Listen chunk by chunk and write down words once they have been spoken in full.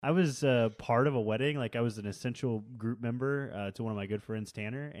I was part of a wedding. Like I was an essential group member to one of my good friends,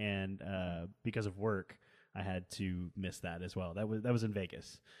 Tanner, and because of work, I had to miss that as well. That was in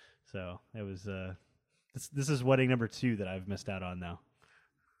Vegas, so it was. This is wedding number 2 that I've missed out on now.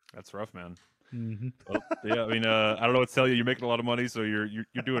 That's rough, man. Mm-hmm. Well, yeah, I mean, I don't know what to tell you. You're making a lot of money, so you're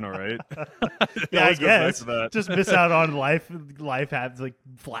doing all right. It Yeah, I always goes back guess to that. just miss out on life. Life has like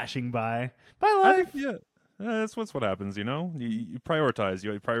flashing by. Bye, I life. think, yeah, that's what happens. You prioritize.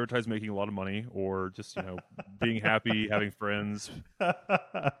 You prioritize making a lot of money, or just being happy, having friends.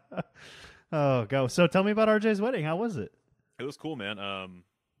 Oh, go. So tell me about RJ's wedding. How was it? It was cool, man.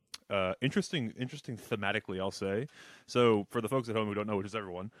 Interesting thematically, I'll say. So for the folks at home who don't know, which is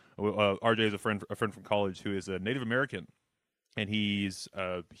everyone, RJ is a friend from college who is a Native American, and he's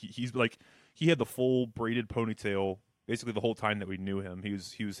like he had the full braided ponytail basically the whole time that we knew him.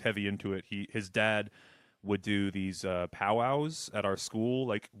 He was heavy into it. His dad would do these powwows at our school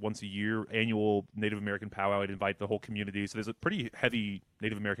like once a year, annual Native American powwow. I'd invite the whole community. So there's a pretty heavy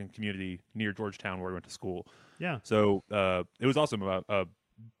Native American community near Georgetown where we went to school. Yeah. So it was awesome.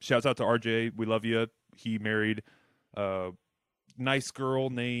 Shouts out to RJ. We love you. He married a nice girl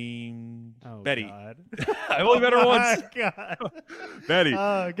named Oh Betty. God. I only met her once. God. Betty.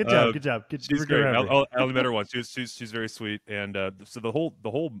 Good job. Good job. She's great. I only met her once. She's very sweet. And so the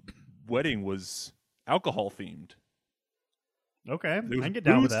whole wedding was alcohol themed. Okay, It was I can get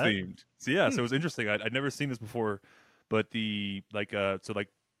down with booze that. themed. So yeah, so it was interesting. I'd never seen this before, but during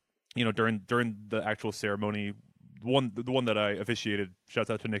the actual ceremony, the one that I officiated. Shouts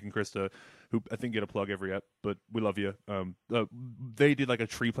out to Nick and Krista, who I think get a plug every ep, but we love you. They did like a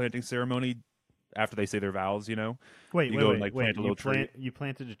tree planting ceremony after they say their vows. You Wait, go and like plant a You little tree. You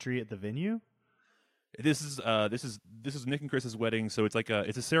planted a tree at the venue? This is Nick and Chris's wedding, so it's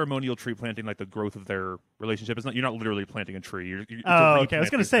it's a ceremonial tree planting, like the growth of their relationship. You're not literally planting a tree. It's Oh, okay. I was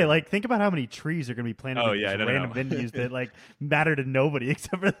gonna say, like, think about how many trees are gonna be planted Oh, in yeah, these no, no, random no. venues that like matter to nobody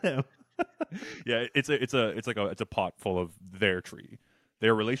except for them. Yeah, it's a pot full of their tree,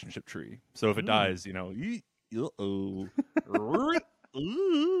 their relationship tree. So if it dies, uh-oh.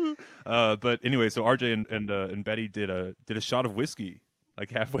 But anyway, so RJ and Betty did a shot of whiskey like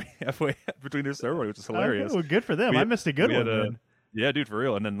halfway between their ceremony, which is hilarious. Okay, well, good for them. I missed a good one. Then. Yeah, dude, for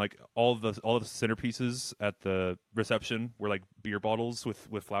real. And then like all the centerpieces at the reception were like beer bottles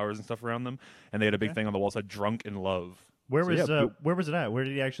with flowers and stuff around them, and they had a big thing on the wall said "Drunk in Love." Where So, was yeah, where was it at? Where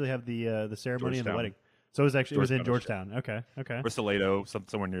did he actually have the ceremony and the Georgetown. wedding? So it was in Georgetown. Georgetown. Okay. or Salado,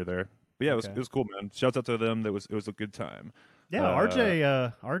 somewhere near there. But yeah, Okay. it was cool, man. Shouts out to them. It was a good time. Yeah,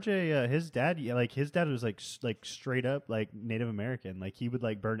 RJ, his dad, yeah, like his dad was like straight up like Native American. Like he would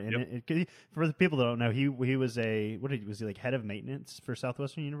like burn in Yep. it. 'Cause for the people that don't know, he was was he like head of maintenance for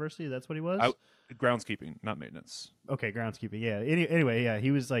Southwestern University? That's what he was. Groundskeeping, not maintenance. Okay, groundskeeping. Yeah. Anyway, yeah,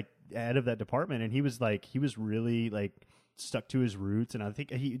 he was like head of that department, and he was really like stuck to his roots. And I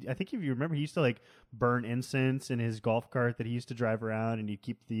think if you remember, he used to like burn incense in his golf cart that he used to drive around, and he'd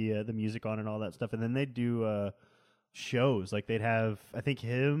keep the music on and all that stuff. And then they'd do shows like they'd have. I think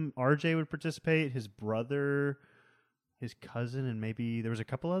RJ would participate, his brother, his cousin, and maybe there was a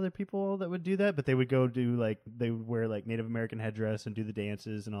couple other people that would do that. But they would go do like they would wear like Native American headdress and do the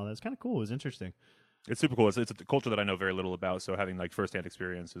dances and all that. It's kind of cool. It was interesting. It's super cool. It's a culture that I know very little about, so having like firsthand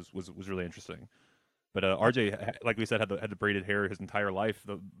experience was really interesting. But RJ, like we said, had the braided hair his entire life,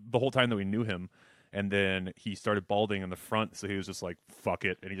 the whole time that we knew him, and then he started balding in the front, so he was just like, "Fuck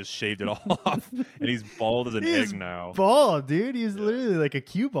it," and he just shaved it all off, and he's bald as an egg now. Bald, dude. He's literally like a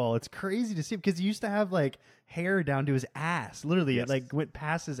cue ball. It's crazy to see because he used to have like hair down to his ass. Literally, Yes. it like went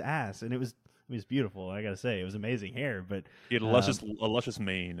past his ass, and it was beautiful. I gotta say, it was amazing hair. But He had a luscious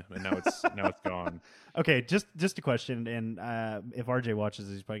mane, and now it's gone. okay, just a question, and if RJ watches,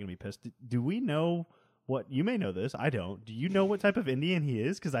 this, he's probably gonna be pissed. Do we know? What you may know this, I don't. Do you know what type of Indian he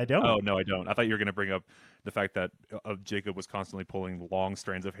is? Because I don't. Oh no, I don't. I thought you were going to bring up the fact that Jacob was constantly pulling long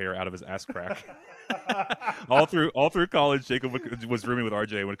strands of hair out of his ass crack. all through college, Jacob was rooming with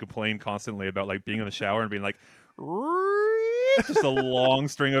RJ and would complain constantly about like being in the shower and being like, just a long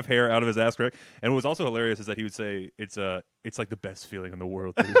string of hair out of his ass crack. And what was also hilarious is that he would say it's like the best feeling in the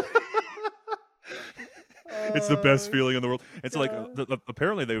world. It's the best feeling in the world. It's like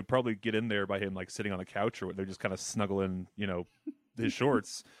apparently they would probably get in there by him like sitting on the couch, or they're just kind of snuggling, his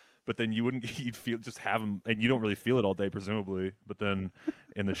shorts. But then you'd feel just have him, and you don't really feel it all day, presumably. But then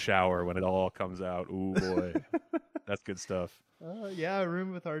in the shower when it all comes out, ooh boy, that's good stuff. Yeah, I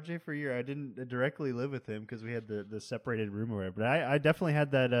roomed with RJ for a year. I didn't directly live with him because we had the separated room or whatever. But I definitely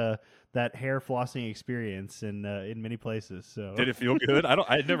had that hair flossing experience in many places. So Did it feel good?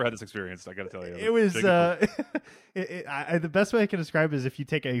 I never had this experience. I got to tell you, it was the best way I can describe it is if you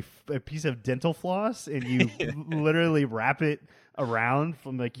take a piece of dental floss and you literally wrap it around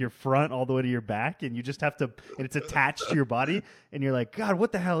from like your front all the way to your back, and you just have to, and it's attached to your body, and you're like, God,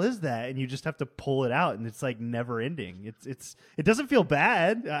 what the hell is that? And you just have to pull it out, and it's like never ending. It doesn't feel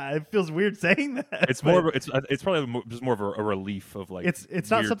bad. It feels weird saying that. It's more. It's probably just more of a relief of like. It's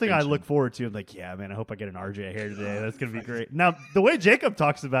not something tension. I look forward to. I'm like, yeah, man, I hope I get an RJ hair today. That's gonna be great. Now, the way Jacob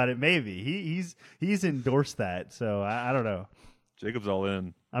talks about it, maybe he's endorsed that. So I don't know. Jacob's all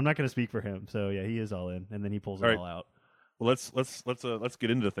in. I'm not gonna speak for him. So yeah, he is all in, and then he pulls it all out. Well, let's get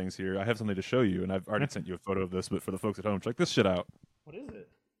into things here. I have something to show you, and I've already sent you a photo of this, but for the folks at home, check this shit out. What is it?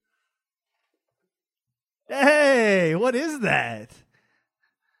 Hey, what is that?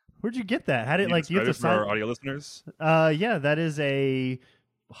 Where'd you get that? How did you have to sign our audio listeners? Yeah, that is a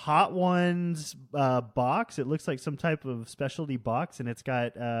Hot Ones box. It looks like some type of specialty box, and it's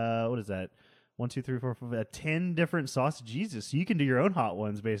got what is that? 1, 2, 3, 4, 5, 10 different sauces. Jesus, so you can do your own Hot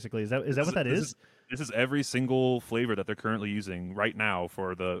Ones, basically. Is that what that is? This is every single flavor that they're currently using right now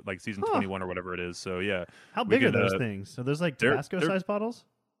for the season 21 or whatever it is. So yeah, how big are those things? Are those like Tabasco size bottles?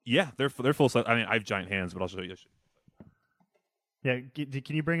 Yeah, they're full size. I mean, I have giant hands, but I'll show you. Yeah,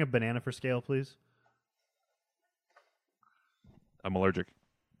 can you bring a banana for scale, please? I'm allergic.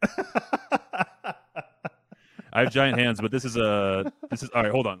 I have giant hands, but this is all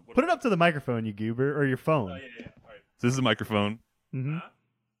right. Hold on. Put it up to the microphone, you goober, or your phone. Yeah. All right. So this is a microphone. Mm-hmm.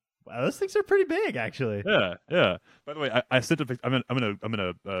 Wow, those things are pretty big, actually. Yeah. By the way, I sent a. I'm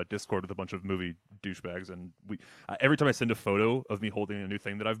gonna Discord with a bunch of movie douchebags, and every time I send a photo of me holding a new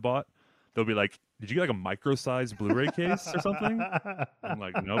thing that I've bought, they'll be like, "Did you get like a micro-sized Blu-ray case or something?" I'm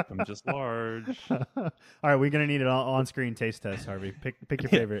like, "Nope, I'm just large." All right, we're gonna need an on-screen taste test, Harvey. Pick your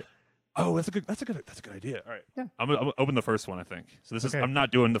favorite. Oh, that's a good idea. All right, yeah. I'm gonna open the first one. I think so. This is. I'm not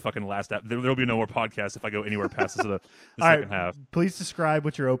doing the fucking last app. There'll be no more podcasts if I go anywhere past the second half. Please describe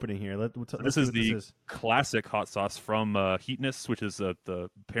what you're opening here. This is the classic hot sauce from Heatness, which is the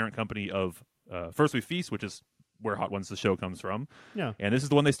parent company of First We Feast, which is where Hot Ones the show comes from. Yeah, and this is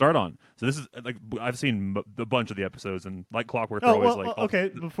the one they start on. So this is like I've seen a bunch of the episodes, and like clockwork, they're always like, okay.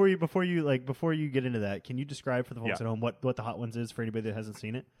 Before you get into that, can you describe for the folks at home what the Hot Ones is for anybody that hasn't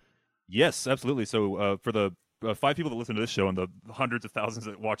seen it? Yes, absolutely. So for the 5 people that listen to this show and the hundreds of thousands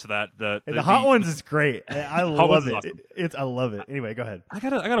that watch that, the Hot Ones is great. I love it. Awesome. I love it. Anyway, go ahead. I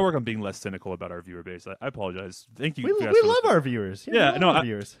gotta work on being less cynical about our viewer base. I apologize. Thank you. We love our viewers. Yeah, no, our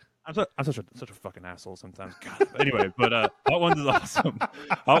viewers. I'm such a fucking asshole sometimes. God. Anyway, but Hot Ones is awesome.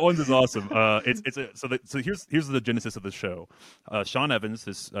 Hot Ones is awesome. So here's the genesis of the show. Sean Evans,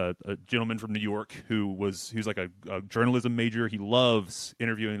 this a gentleman from New York who's like a journalism major. He loves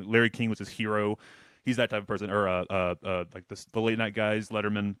interviewing. Larry King was his hero. He's that type of person, or like the late night guys,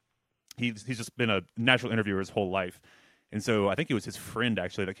 Letterman. He's just been a natural interviewer his whole life. And so I think it was his friend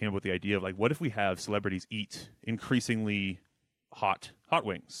actually that came up with the idea of like, what if we have celebrities eat increasingly hot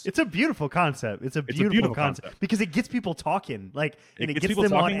wings? It's a beautiful concept. It's a beautiful concept because it gets people talking. Like, and it gets them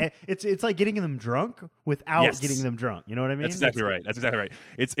talking. On. It's like getting them drunk without getting them drunk. You know what I mean? That's exactly right. That's exactly right.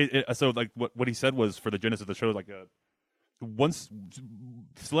 So like what he said was for the genesis of the show, like once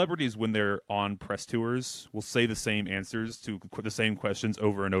celebrities when they're on press tours will say the same answers to the same questions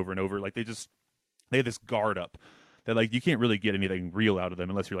over and over and over. Like they have this guard up. That like you can't really get anything real out of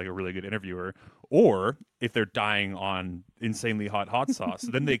them unless you're like a really good interviewer, or if they're dying on insanely hot sauce,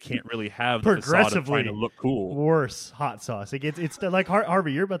 then they can't really have the facade of trying to look cool. Worse hot sauce. It's like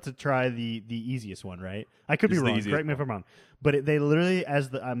Harvey. You're about to try the easiest one, right? I could be wrong. Correct me if I'm wrong. But they literally,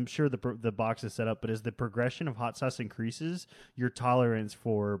 I'm sure the box is set up, but as the progression of hot sauce increases, your tolerance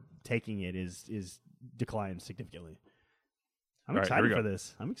for taking it is declines significantly. I'm excited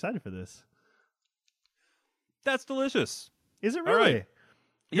for this. That's delicious. Is it really? Right.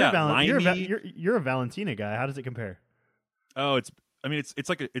 You're a Valentina guy. How does it compare? Oh, it's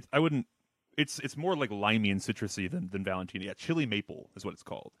like it's more like limey and citrusy than Valentina. Yeah, chili maple is what it's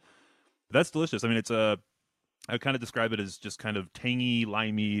called. But that's delicious. I mean, I kind of describe it as just kind of tangy,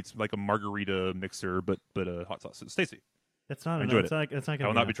 limey. It's like a margarita mixer, but a hot sauce. It's tasty. That's not. It's not I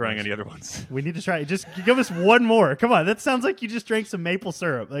will not be trying any other ones. We need to try it. Just give us one more. Come on. That sounds like you just drank some maple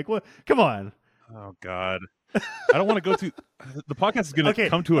syrup. Like what? Come on. Oh God. I don't want to go to the podcast is going to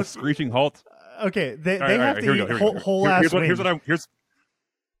come to a screeching halt. Okay, they have to eat whole ass wings.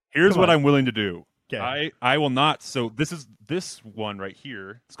 Here's what I'm willing to do. Okay. I will not. So this one right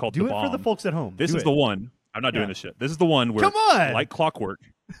here. It's called Do The it Bomb. for the folks at home. This is the one. I'm not doing this shit. This is the one where, Come on! like clockwork,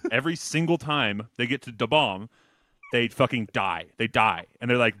 every single time they get to the bomb, they fucking die. They die, and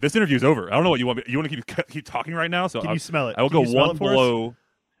they're like, "This interview's over. I don't know what you want. You want to keep talking right now?" So Can you smell it? I will Can go you smell one it for us? blow.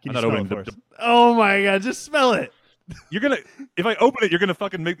 Can I'm you not smell opening it for the. us? Oh my god! Just smell it. You're gonna. If I open it, you're gonna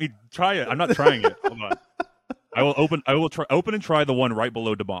fucking make me try it. I'm not trying it. Hold on. I will open. I will try. Open and try the one right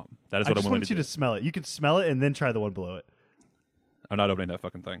below the bomb. That is what I'm just willing want to you do. to smell it. You can smell it and then try the one below it. I'm not opening that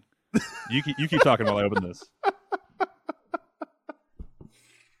fucking thing. You keep talking while I open this.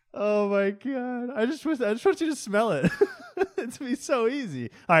 Oh my god! I just want you to smell it. It's be so easy.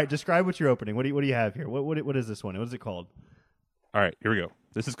 All right, describe what you're opening. What do you have here? What is this one? What is it called? All right, here we go.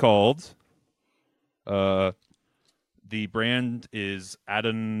 This is called. The brand is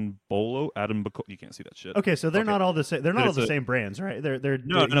Adam Bolo. You can't see that shit. Okay, so they're not all the same. They're not all the same brands, right? They're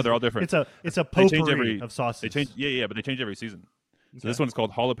no, they're all different. It's a They change potpourri of sauces. They change, yeah, but they change every season. Okay. So this one's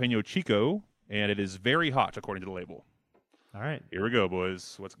called Jalapeno Chico, and it is very hot according to the label. All right, here we go,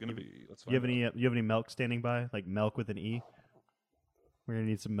 boys. What's it gonna be? Let's find you have any milk standing by? Like milk with an E? We're gonna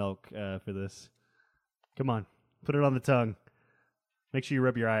need some milk for this. Come on, put it on the tongue. Make sure you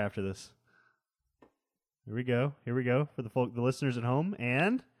rub your eye after this. Here we go. Here we go for the listeners at home.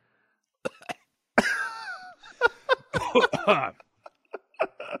 And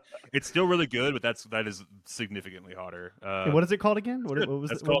it's still really good, but that is significantly hotter. hey, what is it called again? What was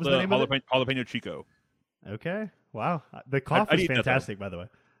That's what called was the name of it? Jalapeno Chico. Okay. Wow. The cough is fantastic, by the way.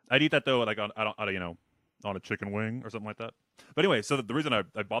 I'd eat that though, like on a chicken wing or something like that. But anyway, so the reason I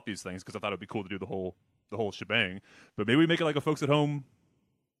bought these things because I thought it'd be cool to do the whole shebang. But maybe we make it like a folks at home,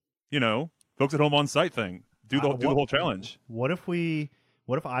 folks at home on site thing. Do the whole challenge. What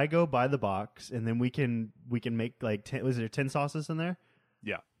if I go buy the box and then we can make like 10, was there 10 sauces in there?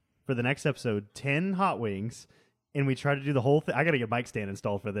 Yeah. For the next episode, 10 hot wings. And we try to do the whole thing. I got to get a mic stand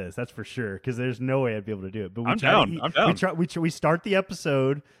installed for this. That's for sure. Because there's no way I'd be able to do it. But I'm down. We start the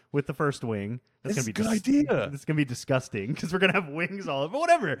episode with the first wing. That's It's gonna be a good idea. It's gonna be disgusting because we're gonna have wings all over. But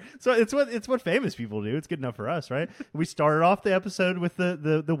whatever. So it's what famous people do. It's good enough for us, right? We started off the episode with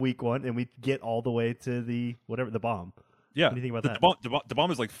the weak one, and we get all the way to the bomb. Yeah. What do you think about that? The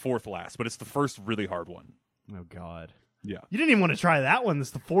bomb is like fourth last, but it's the first really hard one. Oh God. Yeah. You didn't even want to try that one.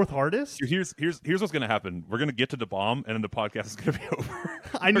 That's the fourth hardest. Here's what's gonna happen. We're gonna get to the bomb, and then the podcast is gonna be over.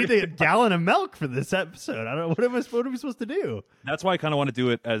 I need a gallon of milk for this episode. I don't know what are we supposed to do? That's why I kind of want to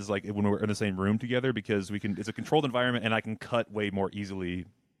do it as like when we're in the same room together because it's a controlled environment, and I can cut way more easily.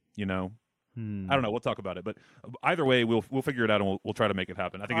 I don't know. We'll talk about it, but either way, we'll figure it out, and we'll try to make it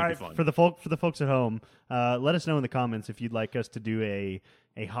happen. I think it'd be fun for the folks at home. Let us know in the comments if you'd like us to do a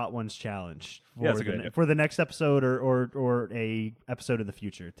Hot Ones challenge for the next episode or a episode in the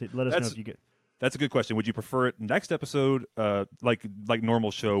future. Let us know if you get. That's a good question. Would you prefer it next episode, like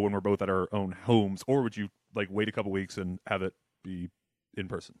normal show when we're both at our own homes, or would you like wait a couple weeks and have it be in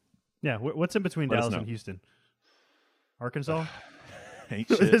person? Yeah. What's in between Dallas and Houston? Arkansas. Ain't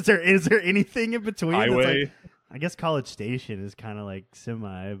shit. Is there anything in between? Highway. I guess College Station is kind of like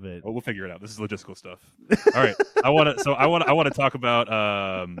semi, but we'll figure it out. This is logistical stuff. All right, I want to talk about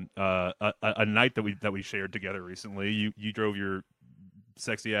a night that we shared together recently. You drove your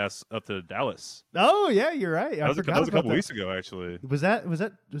sexy ass up to Dallas. Oh yeah, you're right. That was a couple weeks ago, actually. Was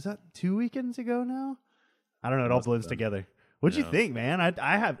that 2 weekends ago now? I don't know. It all blends together. What'd you think, man?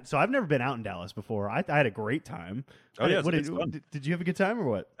 I've never been out in Dallas before. I had a great time. Oh yeah, it's fun. Did you have a good time or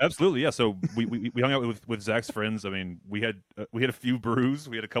what? Absolutely, yeah. So we hung out with Zach's friends. I mean, we had a few brews,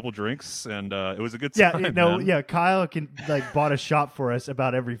 we had a couple drinks, and it was a good time. Yeah, Kyle bought a shot for us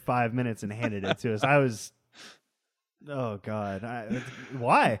about every 5 minutes and handed it to us. I was, oh God,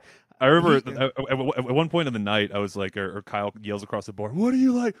 why? I remember at one point in the night, I was like, or Kyle yells across the bar, "What do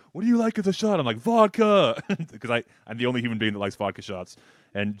you like? What do you like as a shot?" I'm like, "Vodka," because I'm the only human being that likes vodka shots.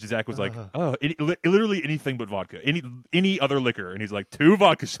 And Zach was like, "Oh, literally anything but vodka, any other liquor." And he's like, 2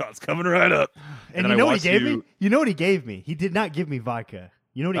 vodka shots coming right up. And you know what he gave me? You know what he gave me? He did not give me vodka.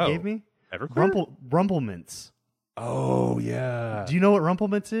 You know what he gave me? Rumple Mints. Oh yeah. Do you know what Rumple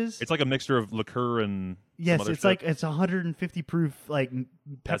Mints is? It's like a mixture of liqueur and it's like it's 150 proof like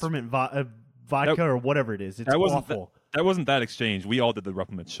peppermint vodka or whatever it is. It's awful. That wasn't that exchange. We all did the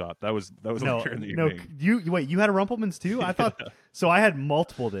Rumpleman shot. That was later in the evening. You had a Rumpleman's too? I thought so. I had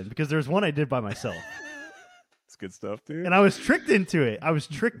multiple then because there's one I did by myself. It's good stuff, dude. And I was tricked into it.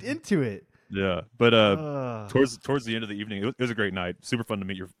 Yeah, but towards the end of the evening, it was a great night. Super fun to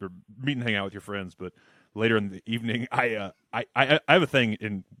meet and hang out with your friends. But later in the evening, I I have a thing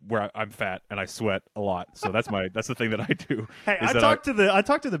in where I'm fat and I sweat a lot, so that's the thing that I do. Hey, I talked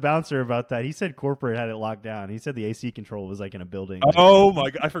to the bouncer about that. He said corporate had it locked down. He said the AC control was like in a building. Oh my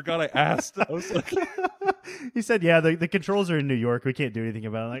god, I forgot I asked. I was like, he said, yeah, the controls are in New York. We can't do anything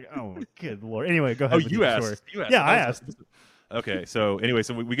about it. I'm like, oh, good lord. Anyway, go ahead. oh, you asked. You asked. Yeah, I asked. Okay, so anyway,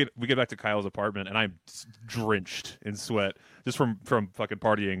 so we get back to Kyle's apartment, and I'm drenched in sweat just from fucking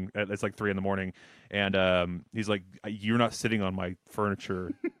partying. It's like 3 a.m, and he's like, "You're not sitting on my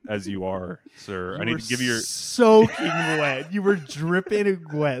furniture as you are, sir. I need to give you your soaking wet. You were dripping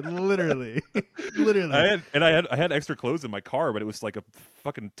wet, literally, literally." I had extra clothes in my car, but it was like a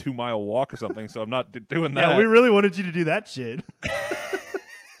fucking 2-mile walk or something, so I'm not doing that. Yeah, we really wanted you to do that shit.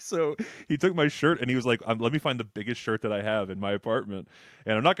 So he took my shirt and he was like, "Let me find the biggest shirt that I have in my apartment."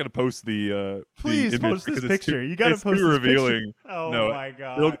 And I'm not going to post the please the post this picture. You got to post too this revealing. Picture. Oh no, my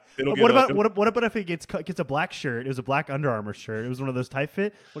god! What about if it gets a black shirt? It was a black Under Armour shirt. It was one of those tight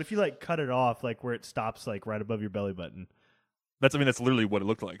fit. What if you like cut it off like where it stops like right above your belly button? That's literally what it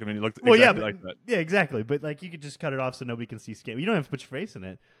looked like. I mean, it looked like that. Yeah, exactly. But like you could just cut it off so nobody can see skin. You don't have to put your face in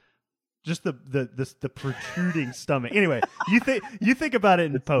it. Just the protruding stomach. Anyway, you think about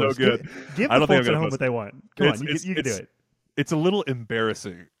it in post. No good. Give the folks at home what they want. Come on, you can do it. It's a little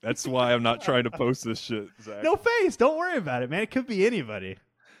embarrassing. That's why I'm not trying to post this shit, Zach. No face. Don't worry about it, man. It could be anybody.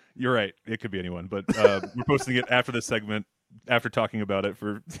 You're right. It could be anyone. But we're posting it after this segment. After talking about it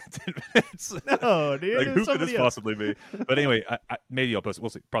for 10 minutes. No, dude. Like, who could this possibly be? But anyway, maybe I'll post it. We'll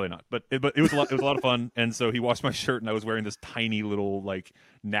see. Probably not. But it was a lot. It was a lot of fun. And so he washed my shirt, and I was wearing this tiny little like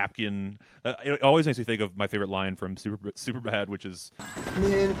napkin. It always makes me think of my favorite line from Superbad, which is,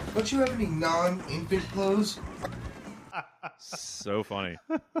 "Man, don't you have any non-infant clothes?" So funny.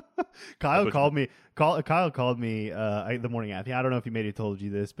 Kyle called me the morning after. I don't know if he maybe told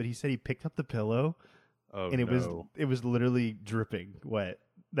you this, but he said he picked up the pillow. Oh, and it was literally dripping wet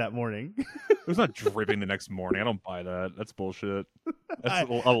that morning. It was not dripping the next morning. I don't buy that. That's bullshit. That's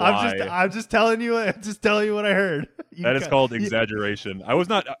a lie. I'm just telling you. Just telling you what I heard. That is called exaggeration. I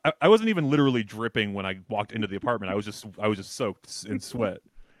wasn't even literally dripping when I walked into the apartment. I was just soaked in sweat.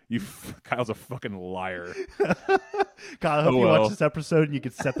 Kyle's a fucking liar. Kyle, I hope you watch this episode and you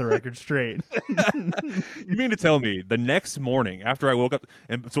can set the record straight. You mean to tell me the next morning after I woke up,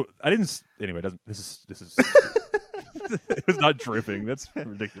 and so I didn't. Anyway, this is. It was not dripping. That's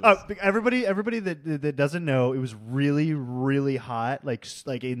ridiculous. Everybody that doesn't know, it was really, really hot, like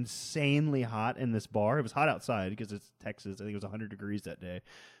insanely hot in this bar. It was hot outside because it's Texas. I think it was 100 degrees that day.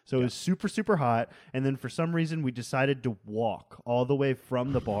 So it was super, super hot. And then for some reason, we decided to walk all the way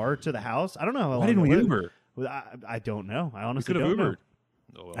from the bar to the house. I don't know how long. Why didn't we Uber? I don't know. I honestly don't Ubered. know.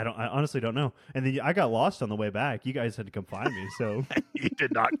 Oh, well. I honestly don't know. And then I got lost on the way back. You guys had to come find me. So you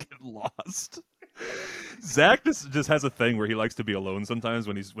did not get lost. Zach just has a thing where he likes to be alone sometimes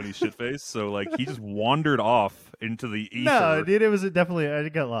when he's shit faced. So like he just wandered off into the ether. No, dude, it was definitely I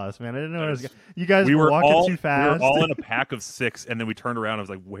got lost, man. I didn't know where I was going. You guys were walking too fast. We were all in a pack of 6, and then we turned around. I was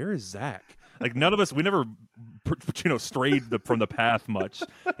like, "Where is Zach?" Like none of us, we never, strayed from the path much,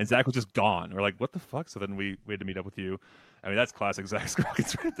 and Zach was just gone. We're like, "What the fuck?" So then we had to meet up with you. I mean, that's classic Zach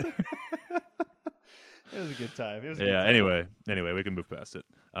Scroggins right there. It was a good time. Anyway, we can move past it.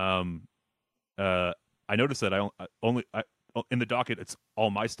 I noticed that I only in the docket it's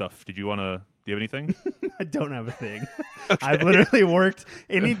all my stuff. Do you have anything? I don't have a thing. Okay. I've literally worked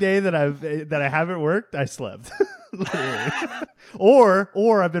any day that I haven't worked. I slept. Literally.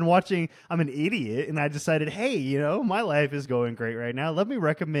 or I've been watching. I'm an idiot, and I decided, hey, my life is going great right now. Let me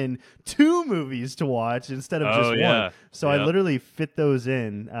recommend 2 movies to watch instead of just one. So I literally fit those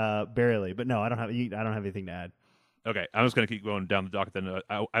in barely. But no, I don't have anything to add. Okay, I'm just gonna keep going down the docket. Then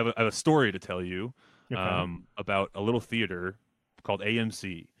I have a story to tell you. Okay. About a little theater called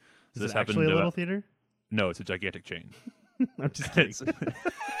AMC. Is this actually a little theater? No, it's a gigantic chain. I'm just kidding. So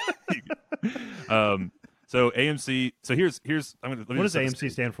AMC. So here's. What does AMC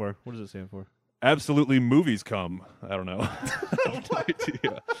stand for? What does it stand for? Absolutely, movies come. I don't know.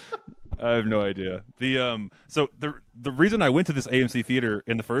 I have no idea. So the reason I went to this AMC theater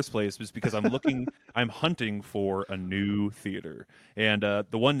in the first place was because I'm hunting for a new theater, and the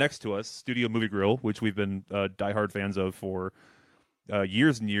one next to us, Studio Movie Grill, which we've been diehard fans of for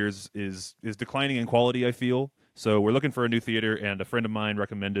years and years, is declining in quality, I feel. So we're looking for a new theater, and a friend of mine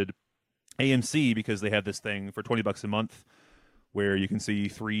recommended AMC because they have this thing for $20 a month where you can see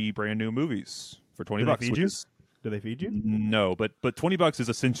 3 brand new movies for $20. Do they feed you? No, but $20 is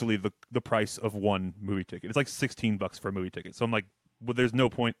essentially the price of one movie ticket. It's like $16 for a movie ticket. So I'm like, well, there's no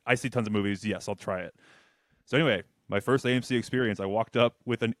point. I see tons of movies. Yes, I'll try it. So anyway, my first AMC experience, I walked up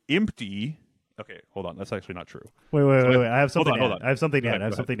with an empty Okay, hold on. That's actually not true. Wait. I have something hold to on. add. I have something to Go add.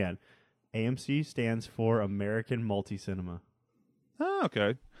 ahead, go ahead. AMC stands for American Multi-Cinema. Oh,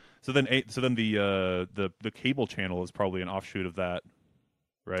 okay. So then the cable channel is probably an offshoot of that,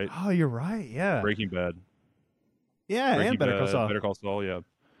 right? Oh, you're right. Yeah. Breaking Bad. Yeah, Breaking and Better Call Bad, Saul. Better Call Saul, yeah.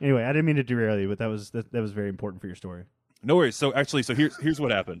 Anyway, I didn't mean to derail you, but that was very important for your story. No worries. So here's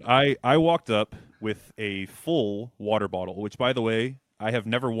what happened. I walked up with a full water bottle, which by the way, I have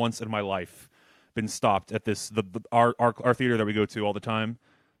never once in my life been stopped at our theater that we go to all the time.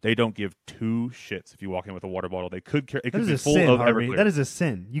 They don't give two shits if you walk in with a water bottle. It could That be is a full sin, of Harvey. Everclear. That is a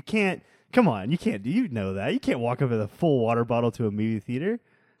sin. You can't. Come on, you can't. Do you know that? You can't walk up with a full water bottle to a movie theater.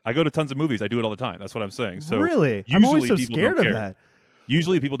 I go to tons of movies. I do it all the time. That's what I'm saying. So really, I'm always so people scared don't of care. that.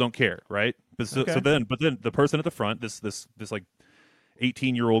 Usually people don't care, right? But Okay. but then the person at the front, this like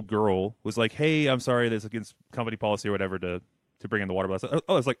 18-year-old girl was like, "Hey, I'm sorry, that's against company policy or whatever to bring in the water bottle." I said,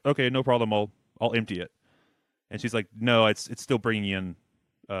 "Oh, it's like okay, no problem. I'll empty it." And she's like, "No, it's still bringing in,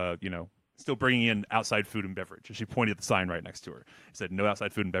 still bringing in outside food and beverage." And she pointed at the sign right next to her. It said, "No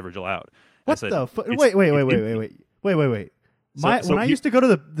outside food and beverage allowed." What I said, the fuck? "It's- Wait. it's empty." When I used to go to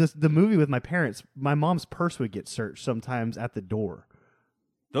the movie with my parents, my mom's purse would get searched sometimes at the door.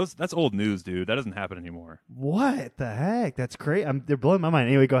 That's old news, dude. That doesn't happen anymore. What the heck? That's great. They're blowing my mind.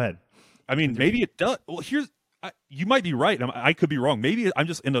 Anyway, go ahead. I mean, maybe it does. Well, you might be right. I could be wrong. Maybe I'm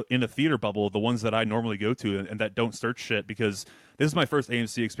just in a theater bubble, the ones that I normally go to and that don't search shit, because this is my first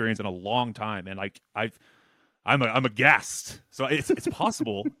AMC experience in a long time, and I'm a guest. So it's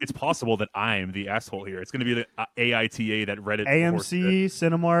possible that I'm the asshole here. It's going to be the AITA that Reddit AMC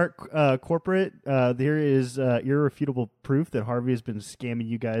Cinemark corporate. There is irrefutable proof that Harvey has been scamming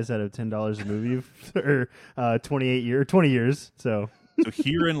you guys out of $10 a movie for 20 years. So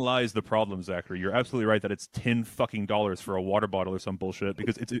herein lies the problem, Zachary. You're absolutely right that it's $10 for a water bottle or some bullshit,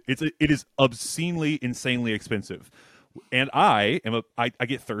 because it is obscenely, insanely expensive. And I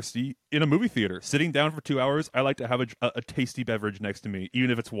get thirsty in a movie theater. Sitting down for 2 hours, I like to have a tasty beverage next to me, even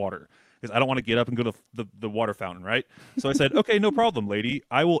if it's water, because I don't want to get up and go to the water fountain, right? So I said, okay, no problem, lady.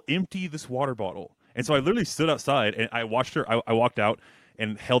 I will empty this water bottle. And so I literally stood outside, and I watched her. I walked out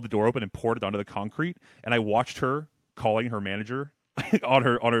and held the door open and poured it onto the concrete. And I watched her calling her manager on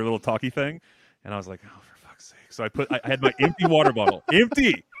her little talkie thing. And I was like, oh, for fuck's sake. So I had my empty water bottle.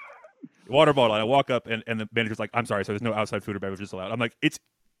 Empty! Water bottle, and I walk up, and the manager's like, "I'm sorry, so there's no outside food or beverages allowed." I'm like, "It's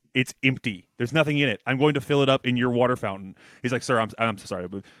empty. There's nothing in it. I'm going to fill it up in your water fountain." He's like, "Sir, I'm so sorry,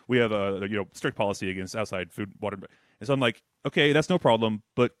 but we have a strict policy against outside food, water." And so I'm like, "Okay, that's no problem,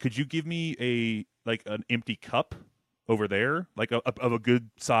 but could you give me an empty cup over there, like of a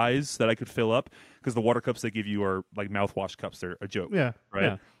good size that I could fill up? Because the water cups they give you are like mouthwash cups. They're a joke." yeah,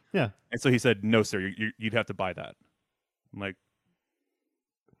 right. Yeah. And so he said, "No, sir, you'd have to buy that." I'm like,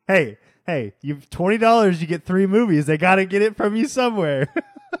 Hey, you've $20. You get 3 movies. They got to get it from you somewhere.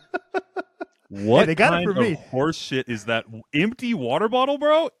 What they got kind it from me. of horse shit is that? Empty water bottle,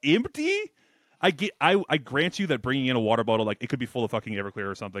 bro? Empty? I grant you that bringing in a water bottle, like, it could be full of fucking Everclear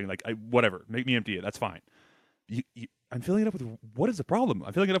or something. Like, whatever. Make me empty it. That's fine. I'm filling it up with, what is the problem?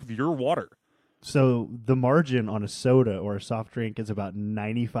 I'm filling it up with your water. So the margin on a soda or a soft drink is about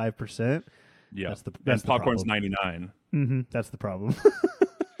 95%. Yeah. That's and the popcorn's problem. 99. Mm-hmm. That's the problem.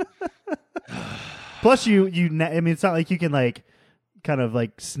 Plus, I mean, it's not like you can kind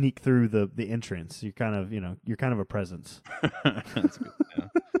of sneak through the entrance. You're kind of a presence. That's good. Yeah.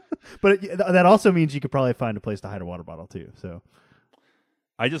 But that also means you could probably find a place to hide a water bottle too. So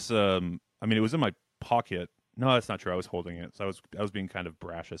I just, I mean, it was in my pocket. No, that's not true. I was holding it, so I was being kind of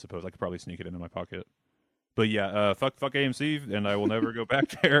brash, I suppose. I could probably sneak it into my pocket. But yeah, fuck AMC, and I will never go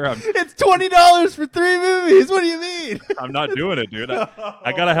back there. It's $20 for 3 movies. What do you mean? I'm not doing it, dude.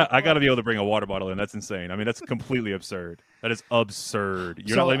 I gotta be able to bring a water bottle in. That's insane. I mean, that's completely absurd. That is absurd.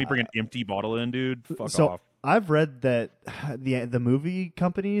 You're not letting me bring an empty bottle in, dude. Fuck off. I've read that the movie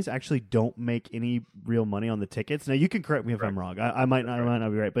companies actually don't make any real money on the tickets. Now you can correct me if I'm wrong. I might not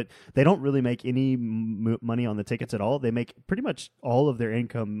be right, but they don't really make any money on the tickets at all. They make pretty much all of their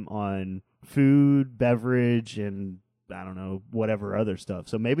income on food, beverage, and I don't know, whatever other stuff.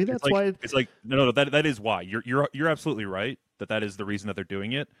 So maybe that's why it's like no, that is why. You're absolutely right that is the reason that they're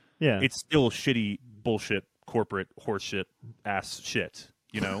doing it. Yeah, it's still shitty bullshit corporate horseshit ass shit.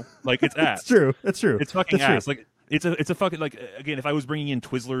 You know, like, it's ass. It's true. That's true. It's fucking That's ass. True. Like, it's a fucking, like, again, if I was bringing in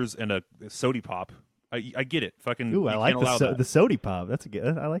Twizzlers and a Sody Pop, I get it. Fucking, ooh, I like the Sody Pop. That's a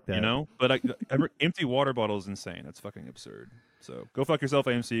good. I like that. You know, but empty water bottle is insane. That's fucking absurd. So go fuck yourself,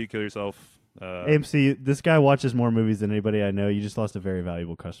 AMC. Kill yourself. AMC. This guy watches more movies than anybody I know. You just lost a very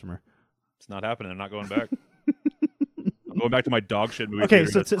valuable customer. It's not happening. I'm not going back. I'm Going back to my dog shit movie. Okay,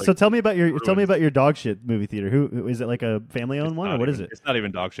 theater, so tell me about your ruins. dog shit movie theater. Who is it? Like a family owned one, or what is it? It's not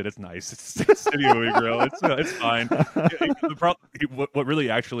even dog shit. It's nice. It's Studio Movie Grill. It's fine. What really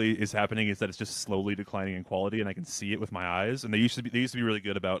actually is happening is that it's just slowly declining in quality, and I can see it with my eyes. And they used to be really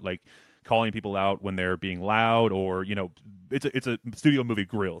good about like calling people out when they're being loud, or it's a Studio Movie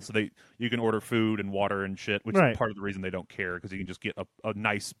Grill, so you can order food and water and shit, which is part of the reason they don't care, because you can just get a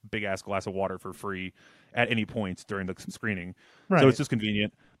nice big ass glass of water for free at any point during the screening. Right. So it's just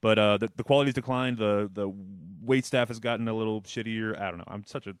convenient. But the quality's declined. The wait staff has gotten a little shittier. I don't know. I'm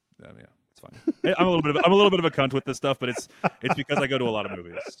such a yeah. It's fine. I'm a little bit of a cunt with this stuff, but it's because I go to a lot of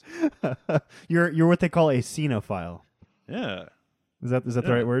movies. You're what they call a cinephile. Yeah. Is that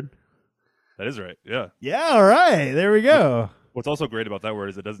the right word? That is right. Yeah. Yeah. All right. There we go. What's also great about that word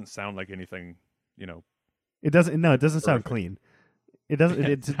is it doesn't sound like anything. It doesn't. No, it doesn't sound clean. It doesn't.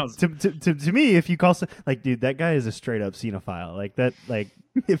 It sounds... to me, if you call like, dude, that guy is a straight up cinephile. Like that. Like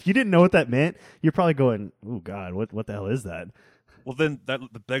if you didn't know what that meant, you're probably going, "Oh God, what the hell is that?" Well, then that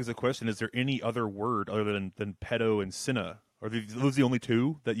begs the question: is there any other word other than pedo and cine? Are those the only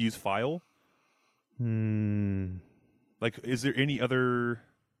two that use file? Like, is there any other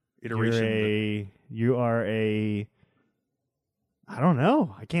iteration? You are a. I don't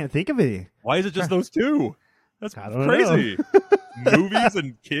know. I can't think of it. Why is it just those two? That's crazy. Movies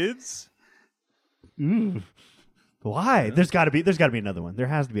and kids. Why? Yeah. There's got to be another one. There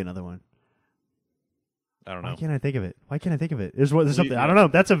has to be another one. I don't know. Why can't I think of it? There's something. I don't know.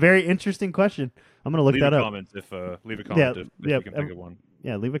 That's a very interesting question. I'm gonna look that up. Leave a comment if you can think of one.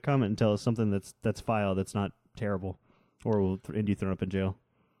 Yeah, leave a comment and tell us something that's file that's not terrible, or we'll end you thrown up in jail.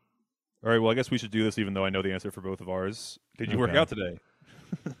 All right. Well, I guess we should do this, even though I know the answer for both of ours. Did you work out today?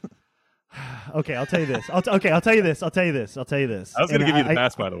 Okay, I'll tell you this. I'll tell you this. I was going to give you the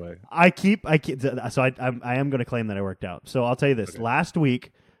pass, by the way. I keep. So I am going to claim that I worked out. So I'll tell you this. Okay. Last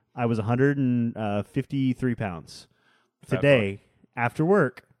week I was 153 pounds. Today after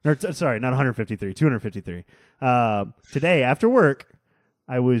work, sorry, not 153, 253. Today after work,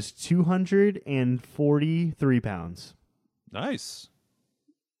 I was 243 pounds. Nice.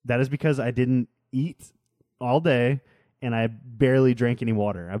 That is because I didn't eat all day and I barely drank any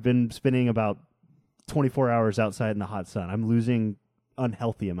water. I've been spending about 24 hours outside in the hot sun. I'm losing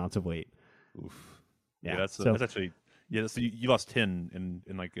unhealthy amounts of weight. Oof. Yeah, that's actually... Yeah, so you lost 10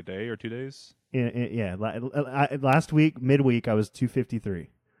 in like a day or 2 days? Yeah. Last week, midweek, I was 253.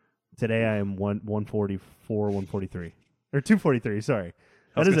 Today I am 144, 143. Or 243, sorry.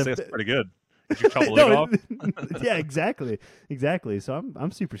 That's pretty good. Did you chop a leg off? Yeah, exactly. So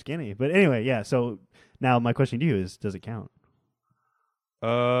I'm super skinny. But anyway, yeah, so now my question to you is, does it count?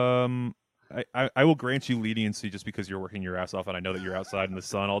 I will grant you leniency just because you're working your ass off, and I know that you're outside in the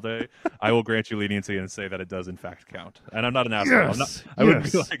sun all day. I will grant you leniency and say that it does in fact count. And I'm not an asshole. Yes. I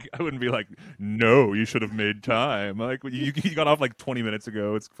wouldn't be like, no, you should have made time. Like you got off like 20 minutes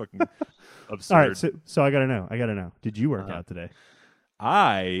ago. It's fucking absurd. All right, so I gotta know. Did you work out today?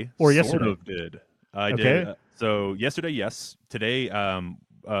 Yesterday? Sort of did. I okay. did. So yesterday, yes. Today, I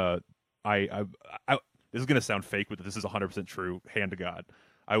this is gonna sound fake, but this is 100% true. Hand to God,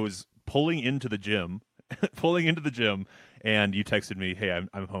 I was pulling into the gym, and you texted me, "Hey, I'm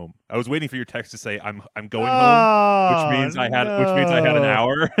home." I was waiting for your text to say I'm going home, which means I had an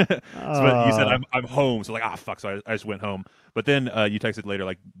hour. So you said I'm home, so like fuck. So I just went home. But then you texted later,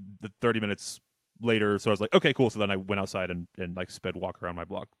 like the 30 minutes later. So I was like, okay, cool. So then I went outside and like sped walk around my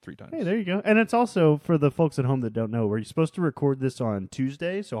block 3 times. Hey, there you go. And it's also for the folks at home that don't know, we're supposed to record this on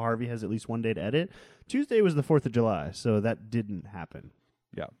Tuesday, so Harvey has at least one day to edit. Tuesday was the 4th of July, so that didn't happen.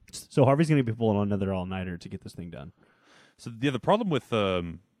 Yeah. So Harvey's going to be pulling on another all-nighter to get this thing done. So yeah, the problem with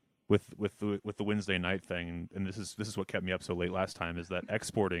the Wednesday night thing, and this is what kept me up so late last time, is that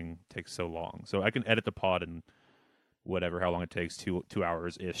exporting takes so long. So I can edit the pod in whatever, how long it takes, 2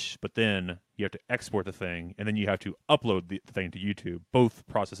 hours ish. But then you have to export the thing, and then you have to upload the thing to YouTube. Both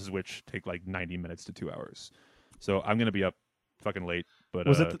processes which take like 90 minutes to 2 hours. So I'm going to be up fucking late. But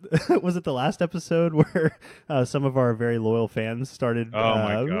was it the last episode where some of our very loyal fans started? Oh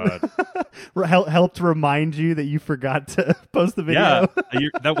my god! Helped remind you that you forgot to post the video. Yeah,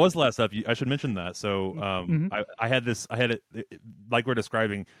 that was last up. I should mention that. So I had it like we're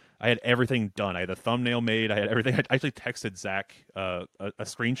describing. I had everything done. I had a thumbnail made. I had everything. I actually texted Zach a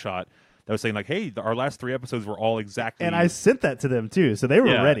screenshot that was saying like, "Hey, our last 3 episodes were all exactly." And I sent that to them too, so they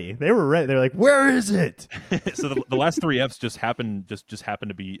were ready. They were ready. They were like, "Where is it?" So the last 3 eps just happened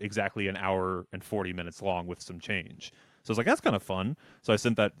to be exactly an hour and 40 minutes long with some change. So I was like, "That's kind of fun." So I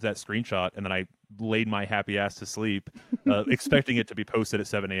sent that screenshot, and then I laid my happy ass to sleep, expecting it to be posted at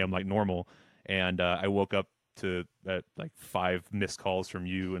 7 a.m. like normal. And I woke up to like 5 missed calls from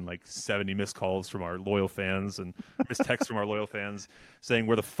you and like 70 missed calls from our loyal fans and missed texts from our loyal fans saying,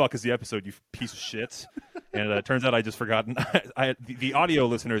 "Where the fuck is the episode, you piece of shit?" And it turns out I just forgotten. The audio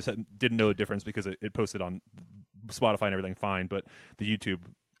listeners didn't know the difference because it posted on Spotify and everything fine, but the YouTube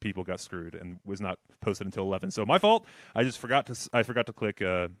people got screwed and was not posted until 11. So my fault. I forgot to click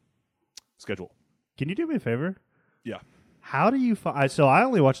schedule. Can you do me a favor? Yeah. How do you find? So I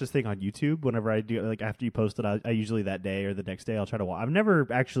only watch this thing on YouTube. Whenever I do, like after you post it, I usually that day or the next day I'll try to watch. I've never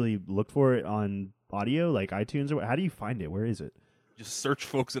actually looked for it on audio, like iTunes or what. How do you find it? Where is it? Just search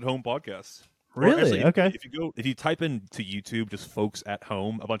 "Folks at Home" podcast. Really? Actually, okay. If you type into YouTube just "Folks at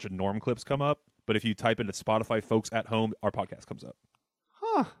Home," a bunch of Norm clips come up. But if you type into Spotify "Folks at Home," our podcast comes up.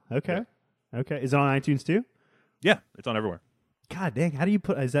 Huh. Okay. Yeah. Okay. Is it on iTunes too? Yeah, it's on everywhere. God dang! How do you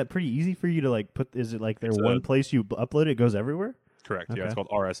put? Is that pretty easy for you to like put? Is it like there one place you upload it goes everywhere? Correct. Okay. Yeah, it's called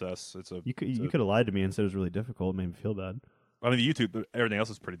RSS. You could have lied to me and said it was really difficult. It made me feel bad. I mean, the YouTube, everything else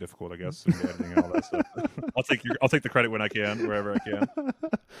is pretty difficult, I guess. Editing and all that stuff. I'll take the credit when I can, wherever I can.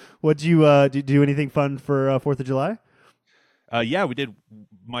 What'd you do anything fun for 4th of July? Yeah, we did.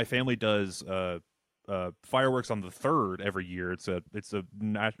 My family does fireworks on the 3rd every year. It's a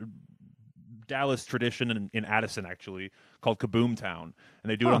Dallas tradition in Addison, actually, called Kaboom Town,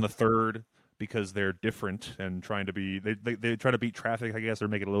 and they do it on the 3rd because they're different and trying to be they try to beat traffic, I guess, or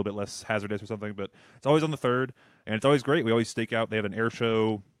make it a little bit less hazardous or something. But it's always on the 3rd, and it's always great. We always stake out. They have an air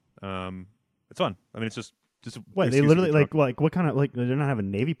show. It's fun. I mean, it's just what they literally like what kind of like they're not having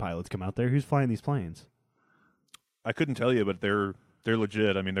Navy pilots come out there. Who's flying these planes? I couldn't tell you, but they're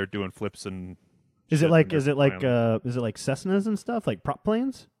legit. I mean, they're doing flips and. Is it like Cessnas and stuff, like prop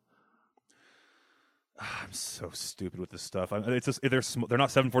planes? I'm so stupid with this stuff. It's just they're not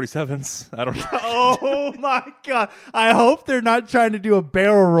 747s. I don't know. Oh my god! I hope they're not trying to do a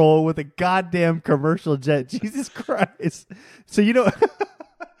barrel roll with a goddamn commercial jet. Jesus Christ! So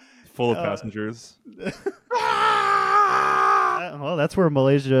full of passengers. Well, that's where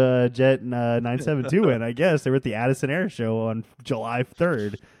Malaysia Jet 972 went. I guess they were at the Addison Air Show on July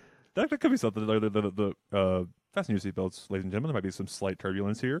 3rd. That could be something. Fasten your seatbelts, ladies and gentlemen. There might be some slight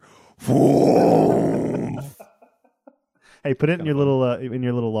turbulence here. Hey, put it in your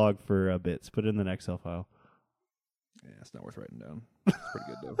little log for bits. Put it in the Excel file. Yeah, it's not worth writing down. It's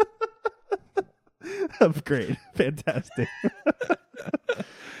pretty good though. Great, fantastic.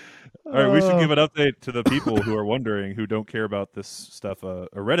 All right, we should give an update to the people who are wondering, who don't care about this stuff. A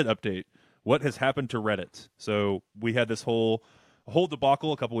Reddit update. What has happened to Reddit? So we had this whole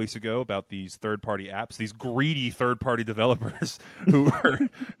debacle a couple weeks ago about these third-party apps, these greedy third-party developers who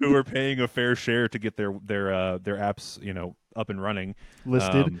were paying a fair share to get their apps, up and running,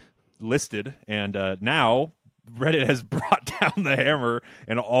 listed, and now Reddit has brought down the hammer,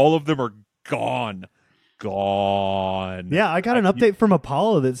 and all of them are gone. Yeah, I got an update from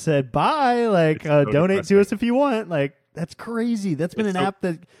Apollo that said, "Bye, like donate to us if you want." Like, that's crazy. That's been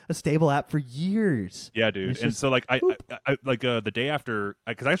a stable app for years. Yeah, dude. And so like I the day after,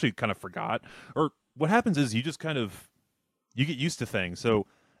 because I actually kind of forgot. Or what happens is you just kind of you get used to things. So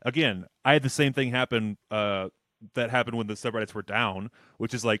again, I had the same thing happen that happened when the subreddits were down,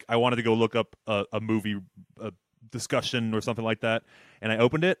 which is like I wanted to go look up a movie discussion or something like that, and I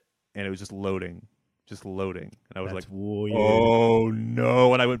opened it and it was just loading. And I was like, weird. "Oh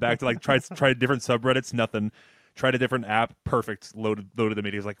no!" And I went back to like tried different subreddits, nothing. Tried a different app, perfect. Loaded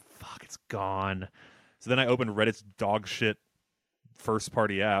immediately. I was like, "Fuck, it's gone." So then I opened Reddit's dog shit first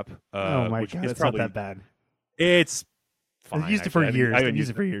party app. Oh my god, it's probably not that bad. It's fine. I've used it for years. I've used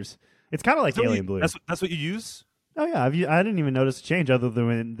it for years. It's kind of like Alien Blue. That's what you use. Oh yeah, I didn't even notice a change other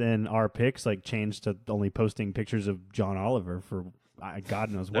than our pics like changed to only posting pictures of John Oliver for God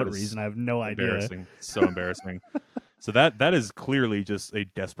knows what reason. I have no idea. So embarrassing. So that is clearly just a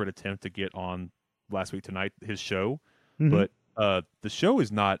desperate attempt to get on Last Week Tonight, his show. Mm-hmm. But the show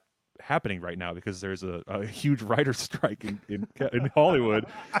is not happening right now because there's a huge writer's strike in Hollywood.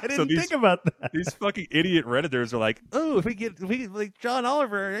 I didn't think about that. These fucking idiot Redditors are like, "Oh, if we get like John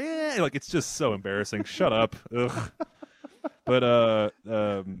Oliver, yeah." Like, it's just so embarrassing. Shut up. Ugh. But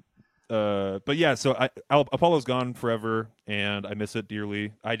yeah, so Apollo's gone forever, and I miss it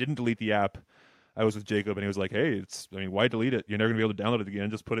dearly. I didn't delete the app. I was with Jacob, and he was like, "Hey, why delete it? You're never gonna be able to download it again.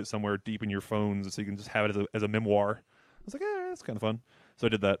 Just put it somewhere deep in your phones so you can just have it as a memoir." I was like, that's kind of fun. So I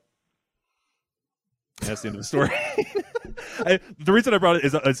did that. And that's the end of the story. The reason I brought it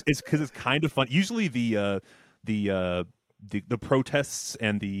is because it's kind of fun. Usually the protests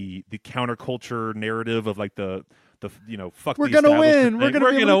and the counterculture narrative of like the fuck. We're the gonna establishment win. We're thing.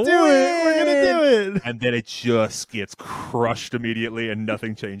 gonna be able to do it. We're gonna do it. And then it just gets crushed immediately, and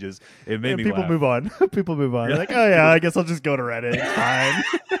nothing changes. It made me people laugh. move on. People move on. Yeah. Like, oh yeah, I guess I'll just go to Reddit. It's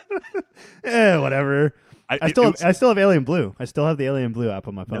fine. Whatever. I still have Alien Blue. I still have the Alien Blue app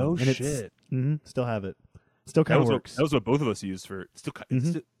on my phone. No and shit. Still have it. Still kind of works. That was what both of us used for.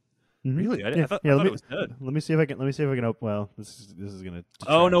 Really? I thought it was dead. Let me see if I can. open. Well, this is gonna.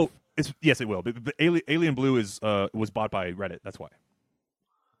 Oh no! Yes, it will. But Alien Blue was bought by Reddit. That's why.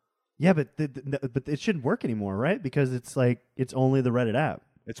 Yeah, but but it shouldn't work anymore, right? Because it's only the Reddit app.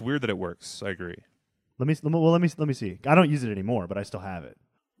 It's weird that it works. I agree. Let me see. I don't use it anymore, but I still have it.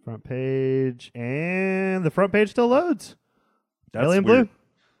 Front page, and the front page still loads. That's Alien weird. Blue.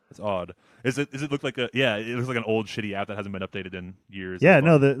 That's odd. Does it look like it looks like an old shitty app that hasn't been updated in years. Yeah,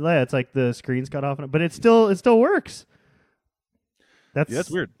 no, it's like the screen's cut off, but it still works.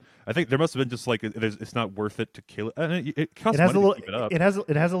 That's weird. I think there must have been just like it's not worth it to kill it. It costs has money a little. to keep it up. It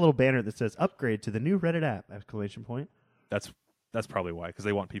has a little banner that says "Upgrade to the new Reddit app!" Exclamation point. That's probably why, because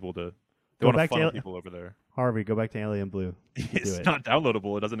they want people to. They Go want to back to funnel people over there. Harvey, go back to Alien Blue. It's not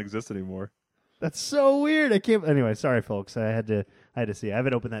downloadable. It doesn't exist anymore. That's so weird. I can't. Anyway, sorry, folks. I had to see. I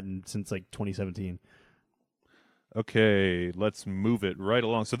haven't opened that since like 2017. Okay, let's move it right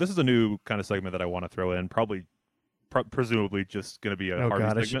along. So this is a new kind of segment that I want to throw in. Presumably, just going to be a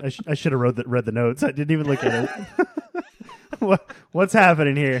Harvey segment. I should have read the notes. I didn't even look at it. What's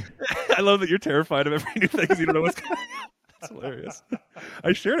happening here? I love that you're terrified of every new thing because you don't know what's going on. That's hilarious.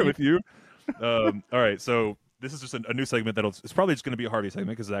 I shared it with you. All right, so this is just a new segment it's probably just going to be a Harvey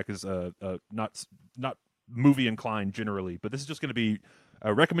segment because Zach is not movie inclined generally, but this is just going to be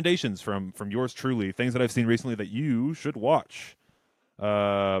recommendations from yours truly, things that I've seen recently that you should watch.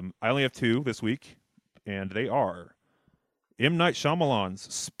 I only have 2 this week, and they are M. Night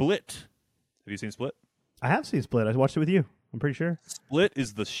Shyamalan's Split. Have you seen Split? I have seen Split. I watched it with you. I'm pretty sure. Split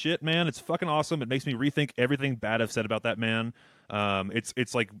is the shit, man. It's fucking awesome. It makes me rethink everything bad I've said about that man.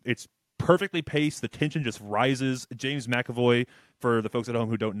 It's perfectly paced. The tension just rises. James McAvoy, for the folks at home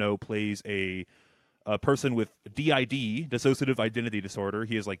who don't know, plays a person with DID, dissociative identity disorder.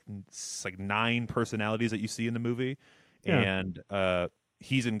 He has like 9 personalities that you see in the movie, and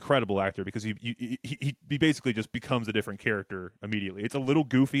he's an incredible actor because he basically just becomes a different character immediately. It's a little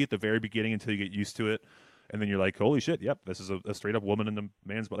goofy at the very beginning until you get used to it. And then you're like, holy shit, yep, this is a straight up woman in the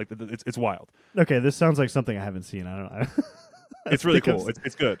man's butt. Like, it's wild. Okay, this sounds like something I haven't seen. I don't know. It's really cool.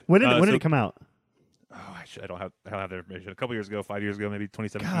 It's good. When did it come out? Oh, I don't have the information. A couple years ago, 5 years ago, maybe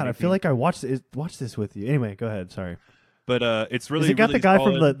 2017. God, 18. I feel like I watched this with you. Anyway, go ahead. Sorry. But it's really. Is it got really the guy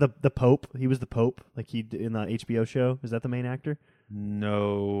solid. from the Pope? He was the Pope, like he in the HBO show. Is that the main actor?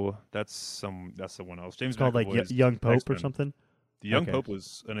 No, that's someone else. James called like Young Pope X-Men. or something. The Young Pope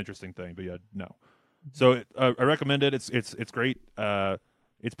was an interesting thing, but yeah, no. So I recommend it. It's great.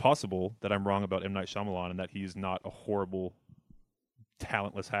 It's possible that I'm wrong about M. Night Shyamalan and that he's not a horrible,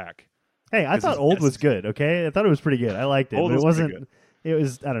 talentless hack. Hey, I thought Old was good. Okay, I thought it was pretty good. I liked it, but it wasn't. It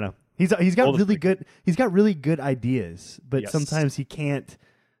was. I don't know. He's got really good. He's got really good ideas, but sometimes he can't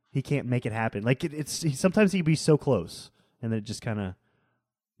make it happen. Like sometimes he'd be so close, and then it just kind of.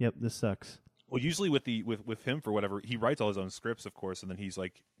 Yep, this sucks. Well, usually with him, for whatever, he writes all his own scripts, of course, and then he's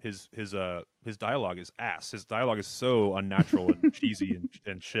like his dialogue is ass. His dialogue is so unnatural and cheesy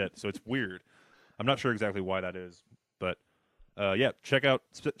and shit. So it's weird. I'm not sure exactly why that is, but yeah, check out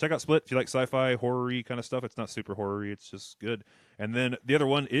Split if you like sci-fi horror-y kind of stuff. It's not super horror-y, it's just good. And then the other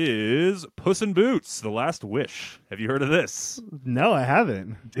one is Puss in Boots: The Last Wish. Have you heard of this? No, I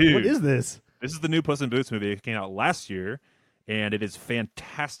haven't. Dude, what is this? This is the new Puss in Boots movie. It came out last year, and it is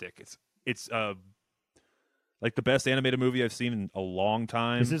fantastic. It's like the best animated movie I've seen in a long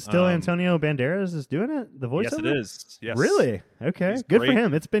time. Is it still Antonio Banderas is doing it? The voice? Yes, of it is. Yes, really? Okay, He's good great. for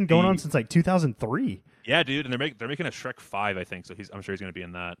him. It's been going on since like 2003. Yeah, dude, and they're making a Shrek 5, I think. So I'm sure he's going to be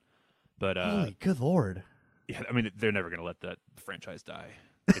in that. But holy good lord! Yeah, I mean they're never going to let that franchise die.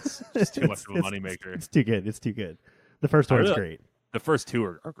 It's just too much of a moneymaker. It's too good. It's too good. The first one is great. The first 2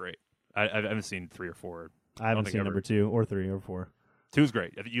 are great. I haven't seen 3 or 4. I haven't seen number 2 or 3 or 4. 2 is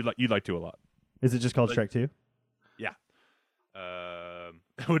great. You'd like 2 a lot. Is it just called Shrek 2? Yeah.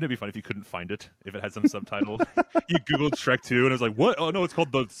 Wouldn't it be fun if you couldn't find it? If it had some subtitle? You Googled Shrek 2 and it was like, what? Oh, no, it's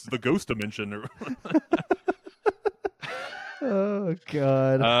called the Ghost Dimension. Oh,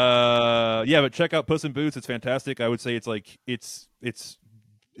 God. Yeah, but check out Puss in Boots. It's fantastic. I would say it's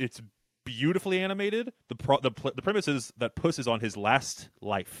beautifully animated. The premise is that Puss is on his last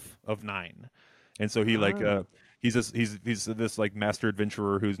life of 9. And so he he's this like master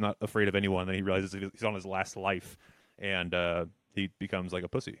adventurer who's not afraid of anyone. Then he realizes he's on his last life, and he becomes like a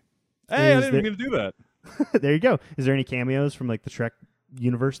pussy. Hey, I didn't mean to do that. There you go. Is there any cameos from like the Shrek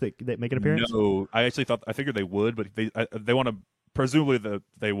universe that make an appearance? No, I figured they would, but they want to. Presumably,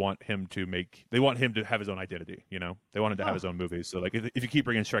 they want him to have his own identity. You know, they want him to have his own movies. So, like, if you keep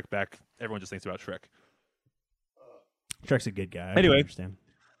bringing Shrek back, everyone just thinks about Shrek. Shrek's a good guy. Anyway, I understand.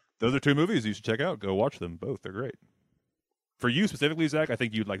 Those are 2 movies you should check out. Go watch them both. They're great. For you specifically, Zach, I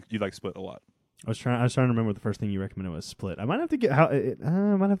think you'd like Split a lot. I was trying to remember what the first thing you recommended was Split. I might have to give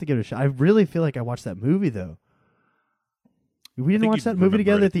it a shot. I really feel like I watched that movie though. We didn't watch that movie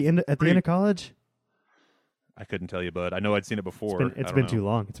together at the end of college. I couldn't tell you, bud. I know I'd seen it before. It's been too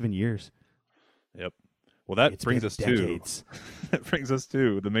long. It's been years. Yep. Well, that brings us decades.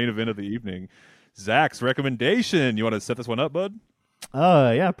 to the main event of the evening, Zach's recommendation. You want to set this one up, bud?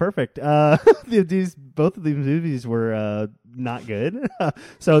 Yeah, perfect. Both of these movies were not good.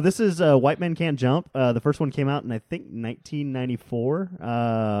 So this is White Men Can't Jump. The first one came out in I think 1994,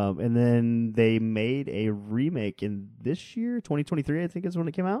 and then they made a remake in this year, 2023. I think is when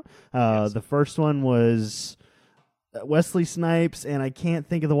it came out. Yes. The first one was Wesley Snipes, and I can't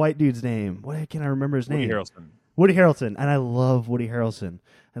think of the white dude's name. Why can't I remember his name? Woody Harrelson, and I love Woody Harrelson.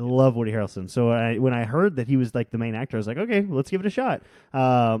 So when I heard that he was like the main actor, I was like, okay, let's give it a shot.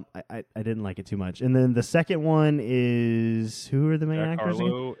 I didn't like it too much. And then the second one is, who are the main actors?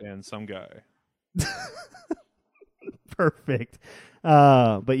 Harlow and some guy. Perfect.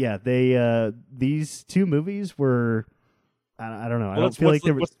 But yeah, these 2 movies were. I don't know. I don't feel like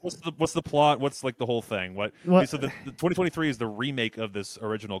there was. What's the plot? What's like the whole thing? What? So the 2023 is the remake of this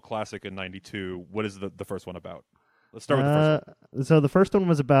original classic in '92. What is the first one about? Let's start with the first one. So the first one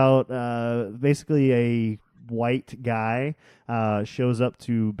was about basically a white guy shows up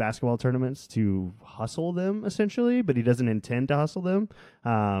to basketball tournaments to hustle them, essentially, but he doesn't intend to hustle them.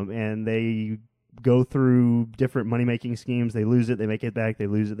 And they go through different money-making schemes. They lose it, they make it back. They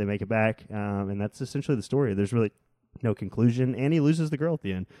lose it, they make it back. And that's essentially the story. There's really no conclusion, and he loses the girl at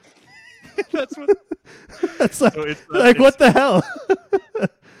the end. That's what. That's like, so what the hell?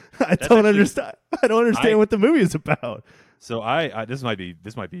 I don't understand what the movie is about. So this might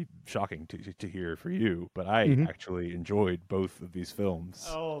be shocking to hear for you, but I actually enjoyed both of these films.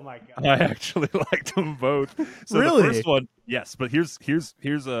 Oh my god! I actually liked them both. So really? The first one, yes, but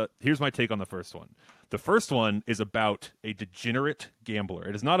here's my take on the first one. The first one is about a degenerate gambler.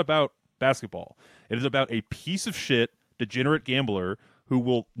 It is not about basketball. It is about a piece of shit degenerate gambler who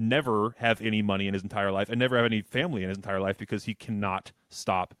will never have any money in his entire life and never have any family in his entire life because he cannot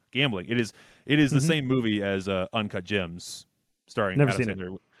stop gambling. It is the same movie as Uncut Gems, starring Never Adam seen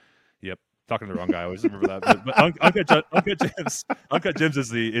Sandler. Yep, talking to the wrong guy. I always remember that. But Uncut Gems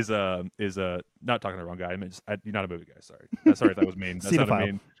is not talking to the wrong guy. I mean, you're not a movie guy. Sorry if that was mean. That's not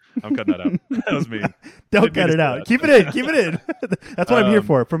mean. I'm cutting that out. That was mean. Don't cut it out. Keep it in. That's what I'm here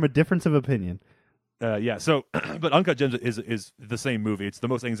for. From a difference of opinion. Yeah. So, but Uncut Gems is the same movie. It's the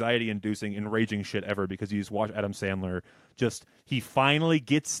most anxiety-inducing, enraging shit ever because you just watch Adam Sandler. He finally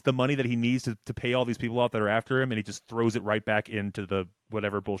gets the money that he needs to pay all these people out that are after him, and he just throws it right back into the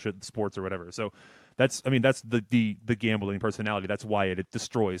whatever bullshit sports or whatever. So that's the gambling personality. That's why it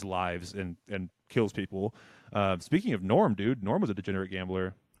destroys lives and kills people. Speaking of Norm, dude, Norm was a degenerate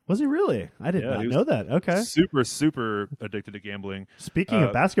gambler. Was he really? I did not know that. Okay. Super, super addicted to gambling. Speaking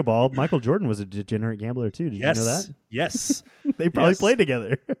of basketball, Michael Jordan was a degenerate gambler too. Did you know that? Yes. They probably played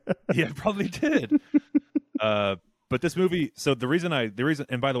together. Yeah, probably did. But this movie, so the reason,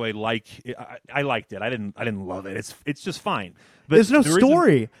 and by the way, I liked it. I didn't love it. It's just fine. But there's no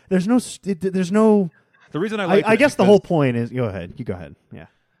story. There's no. The reason I guess the whole point is. Go ahead. You go ahead. Yeah.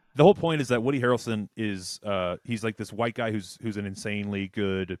 The whole point is that Woody Harrelson is he's like this white guy who's an insanely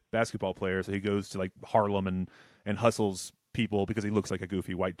good basketball player. So he goes to like Harlem and hustles people because he looks like a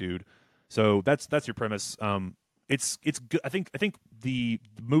goofy white dude. So that's your premise. It's good. I think the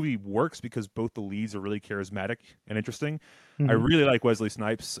movie works because both the leads are really charismatic and interesting. Mm-hmm. I really like Wesley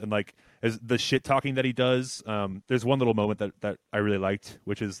Snipes and like as the shit talking that he does. There's one little moment that I really liked,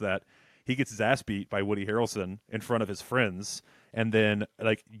 which is that he gets his ass beat by Woody Harrelson in front of his friends. And then,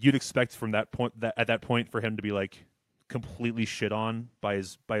 like you'd expect from at that point for him to be like completely shit on by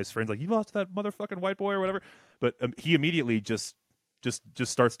his friends, like you lost to that motherfucking white boy or whatever. But he immediately just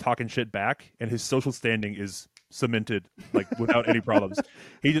starts talking shit back, and his social standing is cemented like without any problems.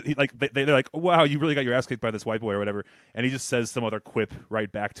 He like they're like, wow, you really got your ass kicked by this white boy or whatever, and he just says some other quip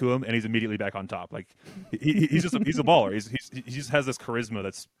right back to him, and he's immediately back on top. Like he's a baller. He just has this charisma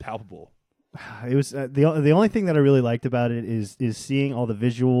that's palpable. It was the only thing that I really liked about it is seeing all the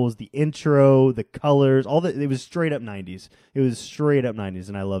visuals, the intro, the colors, all that. It was straight up 90s. It was straight up 90s,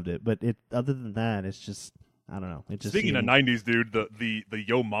 and I loved it. But other than that, it's just I don't know. It just speaking of 90s, dude, the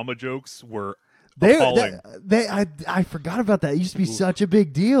Yo Mama jokes were appalling. I forgot about that. It used to be such a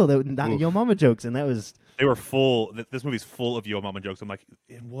big deal. That not Yo Mama jokes, and that was. They were full. This movie's full of Yo Mama jokes. I'm like,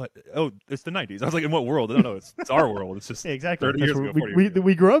 in what? Oh, it's the 90s. I was like, in what world? No, it's our world. It's just Exactly 30 years ago, 40 years ago.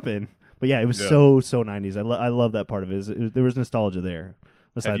 we grew up in. But yeah, it was so 90s. I love that part of it. There was nostalgia there,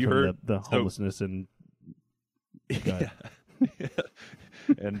 aside from heard, the homelessness and yeah.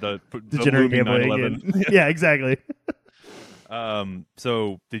 And degenerate the gambling. 9/11. Yeah, exactly.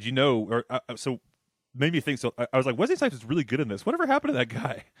 So did you know? Or so made me think. So I was like, Wesley Snipes is really good in this. Whatever happened to that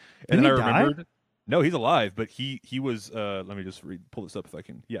guy? And Did then he I remembered. die? No, he's alive, but he was. Let me just pull this up if I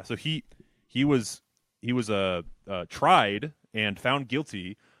can. Yeah, so he was tried and found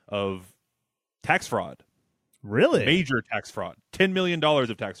guilty of tax fraud. Really? Major tax fraud. $10 million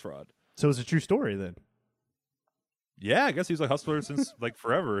of tax fraud. So it's a true story then. Yeah, I guess he's a hustler since like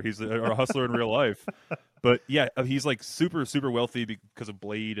forever. He's a hustler in real life. But yeah, he's like super, super wealthy because of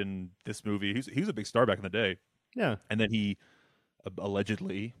Blade and this movie. He's a big star back in the day. Yeah. And then he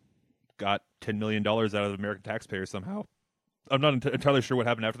allegedly got $10 million out of the American taxpayers somehow. I'm not entirely sure what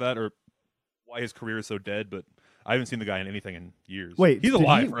happened after that or why his career is so dead, but I haven't seen the guy in anything in years. Wait, he's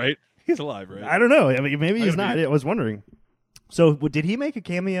alive, right? He's alive, right? I don't know. I mean, maybe he's not. I was wondering. So did he make a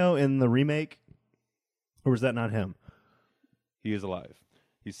cameo in the remake? Or was that not him? He is alive.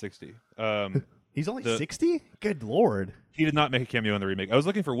 He's 60. He's only 60? Good Lord. He did not make a cameo in the remake. I was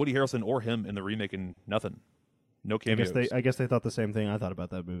looking for Woody Harrelson or him in the remake and nothing. No cameos. I guess they thought the same thing I thought about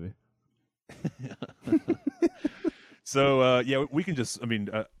that movie. So yeah, we can just. I mean,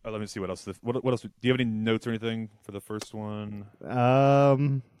 let me see what else. What else? Do you have any notes or anything for the first one?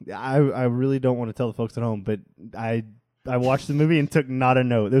 I really don't want to tell the folks at home, but I watched the movie and took not a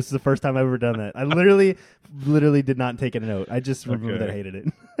note. This is the first time I've ever done that. I literally did not take a note. I just remember that I hated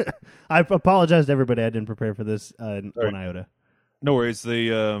it. I apologize to everybody. I didn't prepare for this one iota. No worries.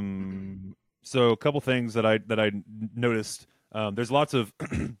 So a couple things that I noticed. There's lots of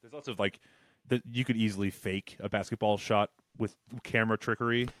like that you could easily fake a basketball shot with camera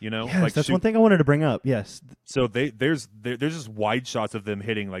trickery. You know, yes, like that's one thing I wanted to bring up. Yes. So there's just wide shots of them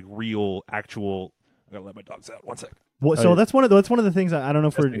hitting like real actual. I gotta let my dogs out. 1 second. Well, so that's one of the things I don't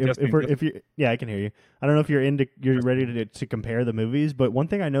know if you I can hear you. I don't know if you're ready to compare the movies, but one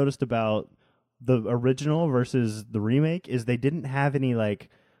thing I noticed about the original versus the remake is they didn't have any like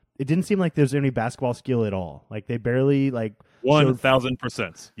it didn't seem like there's any basketball skill at all. Like they barely like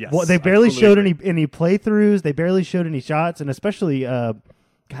 1,000%. Yes. Well, they barely showed any playthroughs. They barely showed any shots, and especially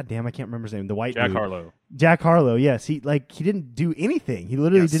God damn, I can't remember his name. The white dude. Harlow. Jack Harlow. Yes, he didn't do anything. He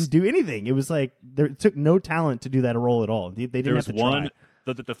literally didn't do anything. It was like it took no talent to do that role at all. They didn't have to try.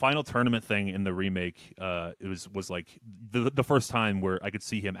 The final tournament thing in the remake. It was like the first time where I could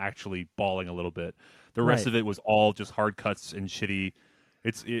see him actually balling a little bit. The rest of it was all just hard cuts and shitty.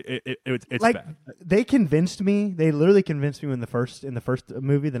 It's like bad. They convinced me. They literally convinced me in the first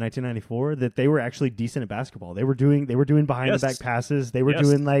movie, the 1994, that they were actually decent at basketball. They were doing behind the back passes. They were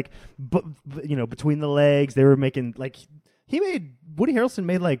doing like, between the legs. They were making like Woody Harrelson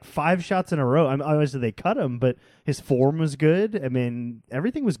made like 5 shots in a row. Obviously they cut him, but his form was good. I mean,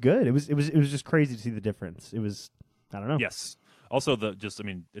 everything was good. It was just crazy to see the difference. It was, I don't know. Yes. Also,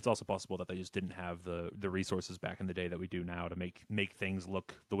 it's also possible that they just didn't have the resources back in the day that we do now to make things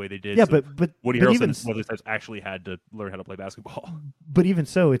look the way they did. Yeah, so but Woody Harrelson actually had to learn how to play basketball. But even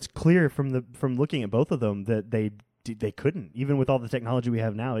so, it's clear from looking at both of them that they couldn't. Even with all the technology we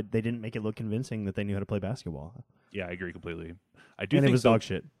have now, they didn't make it look convincing that they knew how to play basketball. Yeah, I agree completely. And it was dog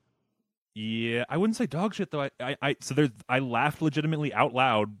shit. Yeah, I wouldn't say dog shit though. I laughed legitimately out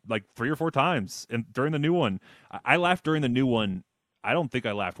loud like 3 or 4 times, and during the new one, I laughed during the new one. I don't think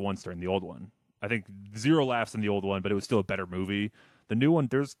I laughed once during the old one. I think 0 laughs in the old one, but it was still a better movie. The new one,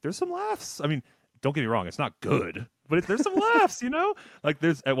 there's some laughs. I mean, don't get me wrong, it's not good, but there's some laughs. You know, like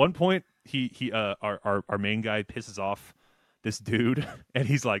there's at one point our main guy pisses off this dude, and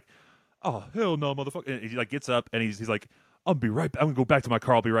he's like, "Oh hell no, motherfucker!" And he like gets up and he's like, "I'll be right back. I'm gonna go back to my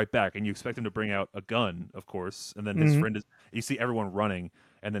car. I'll be right back." And you expect him to bring out a gun, of course. And then his friend is. You see everyone running,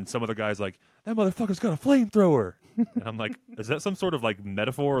 and then some other guy's like, "That motherfucker's got a flamethrower." And I'm like, "Is that some sort of like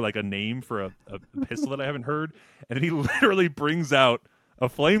metaphor, like a name for a pistol that I haven't heard?" And then he literally brings out a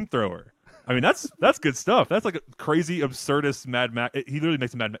flamethrower. I mean, that's good stuff. That's like a crazy, absurdist Mad Max. He literally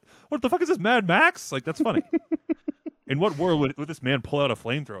makes a Mad Max. What the fuck is this, Mad Max? Like that's funny. In what world would this man pull out a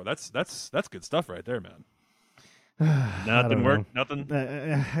flamethrower? That's good stuff right there, man. Nothing worked. Nothing.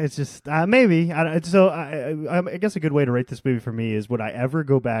 It's just maybe. I guess a good way to rate this movie for me is: would I ever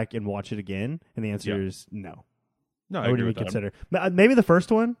go back and watch it again? And the answer is no. No, I I would agree even with that. consider. Maybe the first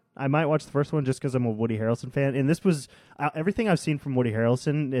one. I might watch the first one just because I'm a Woody Harrelson fan. And this was everything I've seen from Woody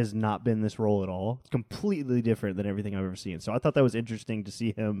Harrelson has not been this role at all. It's completely different than everything I've ever seen. So I thought that was interesting to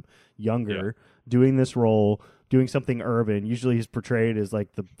see him younger doing this role, doing something urban. Usually he's portrayed as like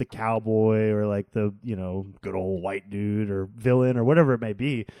the cowboy or like the good old white dude or villain or whatever it may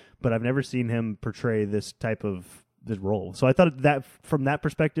be. But I've never seen him portray this type of the role. So I thought that from that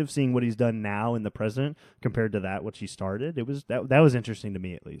perspective, seeing what he's done now in the present compared to that which he started, it was that was interesting to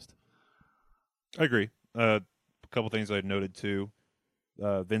me at least. I agree. A couple things I noted too.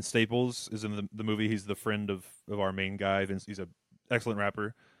 Vince Staples is in the movie. He's the friend of our main guy. Vince, he's an excellent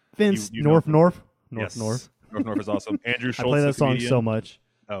rapper. Vince You North know North yes. North. North is awesome. Andrew Schultz, I play that song comedian. so much.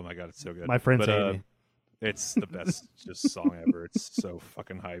 Oh my god, it's so good. My friends hate me. It's the best just song ever. It's so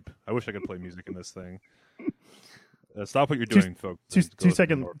fucking hype. I wish I could play music in this thing. Stop what you're doing, folks. Two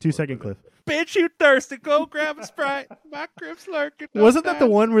second clip. Bitch, you thirsty? Go grab a Sprite. My crib's lurking. Wasn't that the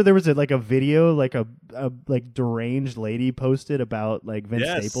one where there was a video, like a deranged lady posted about like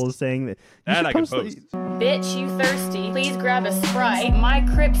Vince Staples saying that? That I can post. Bitch, you thirsty? Please grab a Sprite. My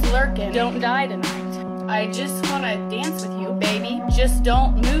crib's lurking. Don't die tonight. I just wanna dance with you, baby. Just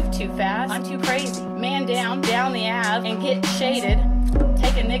don't move too fast. I'm too crazy. Man down the Ave and get shaded.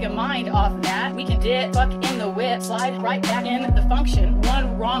 Take a nigga mind off that. We can dip, fuck in the whip, slide right back in the function.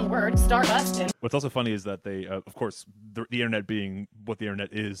 One wrong word, start busting. What's also funny is that they, of course, the internet being what the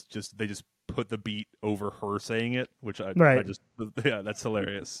internet is, they just put the beat over her saying it, which I just that's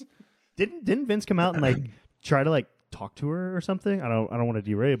hilarious. Didn't Vince come out and like try to like talk to her or something? I don't want to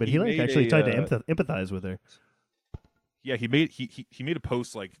derail, but he like actually tried to empathize with her. Yeah, he made a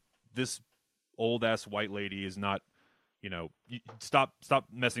post like, this old ass white lady is not. Stop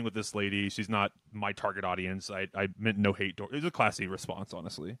messing with this lady. She's not my target audience. I meant no hate. It was a classy response,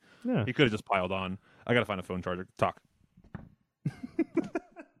 honestly. Yeah. He could have just piled on. I got to find a phone charger. Talk.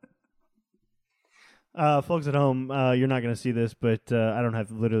 Folks at home, you're not going to see this, but I don't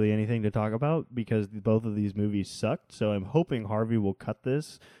have literally anything to talk about because both of these movies sucked. So I'm hoping Harvey will cut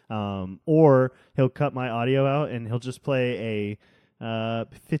this, or he'll cut my audio out and he'll just play a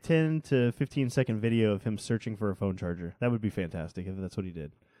 10 to 15 second video of him searching for a phone charger. That would be fantastic if that's what he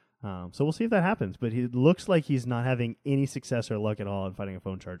did. So we'll see if that happens. But he looks like he's not having any success or luck at all in finding a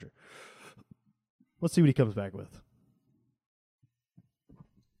phone charger. Let's see what he comes back with.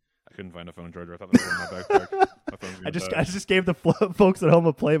 I couldn't find a phone charger. I thought that was in my backpack. My phone's gonna I just gave the folks at home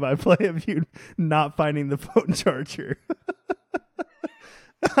a play-by-play of you not finding the phone charger.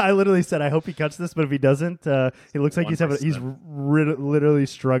 I literally said, I hope he cuts this, but if he doesn't, it looks like he's literally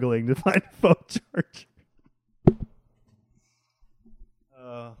struggling to find a phone charger.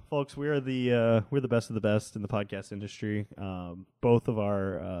 Folks, we're the best of the best in the podcast industry. Both of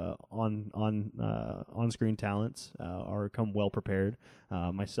our on-screen talents are come well prepared.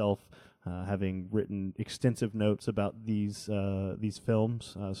 Myself, having written extensive notes about these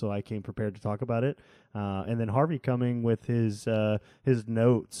films, so I came prepared to talk about it. And then Harvey coming with his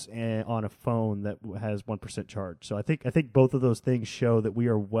notes on a phone that has 1% charge. So I think both of those things show that we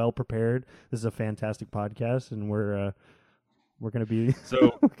are well prepared. This is a fantastic podcast, and we're going to be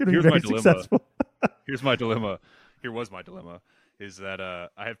here's my dilemma. Successful. Here's my dilemma. Here was my dilemma. Is that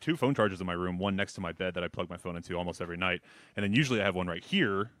I have two phone chargers in my room, one next to my bed that I plug my phone into almost every night, and then usually I have one right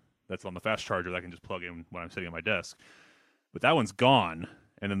here that's on the fast charger that I can just plug in when I'm sitting at my desk. But that one's gone,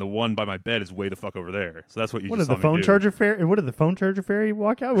 and then the one by my bed is way the fuck over there. So that's what you just saw me do. What did the phone charger fairy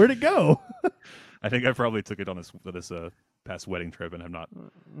walk out? Where'd it go? I think I probably took it on this past wedding trip, and I'm not.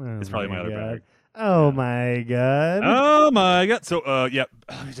 It's probably my other bag. Oh my god! Oh my god! So yeah,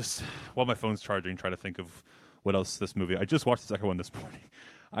 let me just while my phone's charging, try to think of what else this movie. I just watched the second one this morning.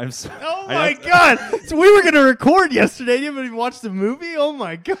 Oh my god! So we were gonna record yesterday. You haven't even watched the movie? Oh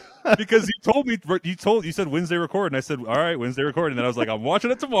my god! Because you said Wednesday record, and I said all right, Wednesday record, and then I was like, I'm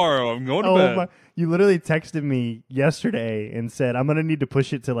watching it tomorrow. I'm going to bed. You literally texted me yesterday and said I'm gonna need to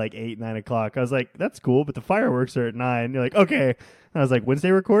push it to like 8-9 o'clock. I was like, that's cool, but the fireworks are at 9. You're like, okay. And I was like,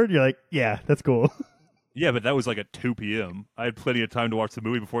 Wednesday record? You're like, yeah, that's cool. Yeah, but that was like at 2 p.m. I had plenty of time to watch the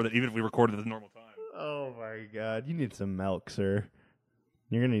movie before that, even if we recorded at the normal time. Oh my god, you need some milk, sir.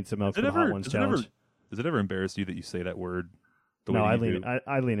 You're gonna need some milk for the Hot Ones challenge. Does it ever embarrass you that you say that word? No, I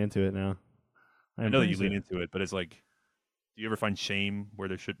lean into it now. I know that you lean into it, but it's like, do you ever find shame where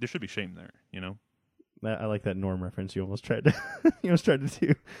there should be shame there? You know. I like that Norm reference you almost tried to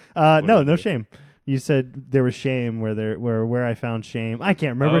do. No shame. You said there was shame where I found shame. I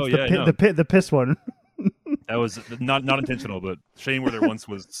can't remember. It's the piss one. That was not intentional, but shame where there once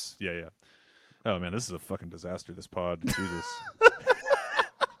was. Yeah. Oh man, this is a fucking disaster. This pod, Jesus.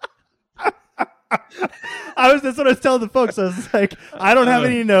 That's what I was telling the folks. I was like, I don't have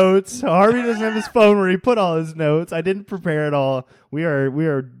any notes. Harvey doesn't have his phone where he put all his notes. I didn't prepare at all.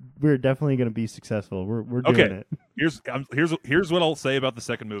 We're definitely going to be successful. We're doing it. Here's what I'll say about the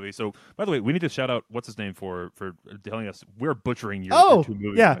second movie. So, by the way, we need to shout out what's his name for telling us we're butchering your two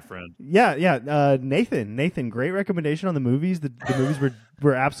movies, my friend. Yeah. Nathan, great recommendation on the movies. The movies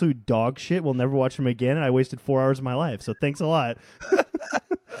were absolute dog shit. We'll never watch them again, and I wasted 4 hours of my life. So thanks a lot.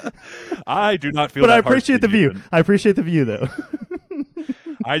 I do not feel. But that I appreciate the view. Even. I appreciate the view, though.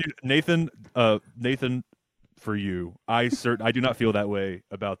 Nathan. For you, I do not feel that way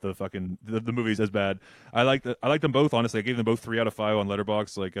about the movies as bad. I like them both. Honestly, I gave them both 3 out of 5 on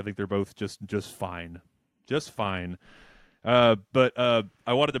Letterboxd. Like I think they're both just fine, just fine. But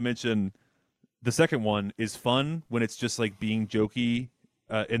I wanted to mention the second one is fun when it's just like being jokey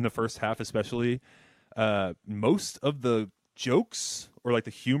in the first half, especially. Most of the jokes or like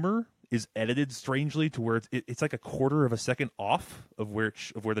the humor is edited strangely to where it's like a quarter of a second off of where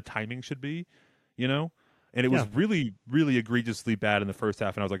the timing should be, you know. And it was really, really egregiously bad in the first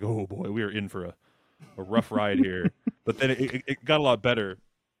half, and I was like, "Oh boy, we are in for a rough ride here." But then it got a lot better,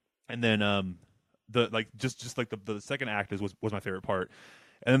 and then the second act was my favorite part,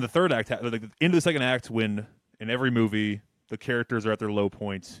 and then the third act, like the end of the second act, when in every movie the characters are at their low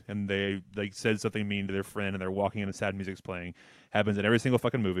point and they said something mean to their friend and they're walking and sad music's playing, happens in every single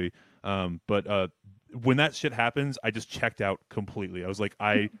fucking movie. But when that shit happens, I just checked out completely. I was like,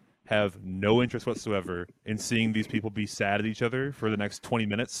 I have no interest whatsoever in seeing these people be sad at each other for the next 20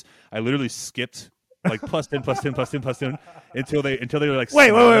 minutes. I literally skipped like plus 10 until they were like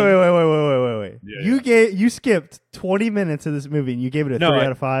wait. Yeah. You skipped 20 minutes of this movie and you gave it a 3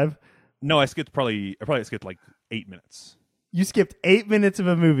 out of 5? No, I probably skipped like 8 minutes. You skipped 8 minutes of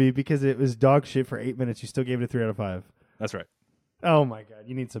a movie because it was dog shit for 8 minutes. You still gave it a 3 out of 5. That's right. Oh my god,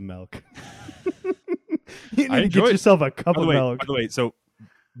 you need some milk. You need to get yourself a cup of milk. By the way, so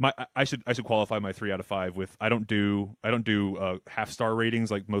I should qualify my 3 out of 5 with I don't do half star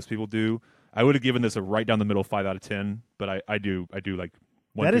ratings like most people do. I would have given this a right down the middle 5 out of 10, but I do like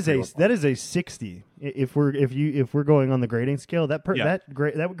 1, that is a 60. If we're going on the grading scale, that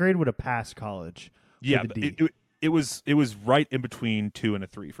grade would have passed college. Yeah, it was right in between 2 and a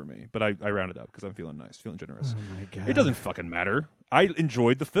 3 for me, but I rounded up because I'm feeling nice, feeling generous. Oh my god! It doesn't fucking matter. I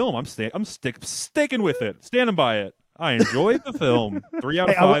enjoyed the film. I'm sticking with it, standing by it. I enjoyed the film. 3 out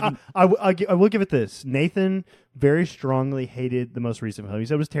of 5. I will give it this. Nathan very strongly hated the most recent film. He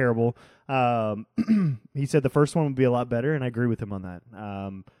said it was terrible. He said the first one would be a lot better, and I agree with him on that.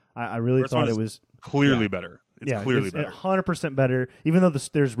 I really thought it was clearly better. It's clearly better. 100% better. Even though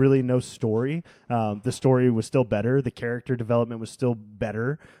there's really no story, the story was still better. The character development was still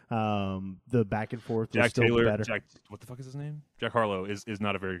better. The back and forth was still better. What the fuck is his name? Jack Harlow is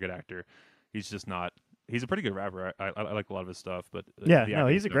not a very good actor. He's just not. He's a pretty good rapper. I like a lot of his stuff, but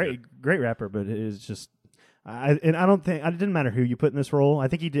he's a great rapper. But it is just, I don't think it didn't matter who you put in this role. I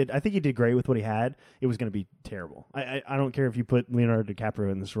think he did great with what he had. It was going to be terrible. I don't care if you put Leonardo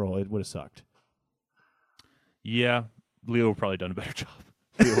DiCaprio in this role. It would have sucked. Yeah, Leo would probably done a better job.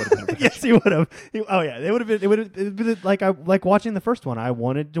 Yes, he would have. It would have been like watching the first one. I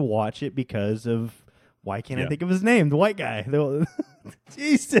wanted to watch it because of why can't I think of his name? The white guy.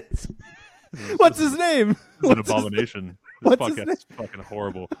 Jesus. What's his name? It's an abomination. This podcast is fucking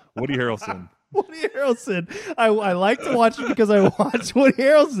horrible. Woody Harrelson. Woody Harrelson. I like to watch it because I watch Woody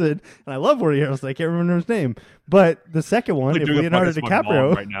Harrelson, and I love Woody Harrelson. I can't remember his name, but the second one, if Leonardo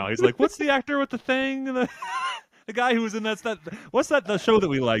DiCaprio, right now, he's like, "What's the actor with the thing? The guy who was in that? What's that? The show that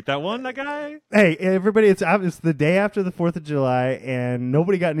we like? That one? That guy? Hey, everybody! It's the day after the 4th of July, and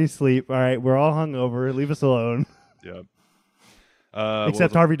nobody got any sleep. All right, we're all hungover. Leave us alone. Yeah."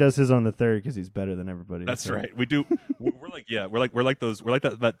 Except Harvey does his on the 3rd because he's better than everybody. That's right. We do. We're like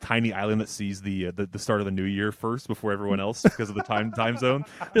that tiny island that sees the start of the new year first before everyone else because of the time zone.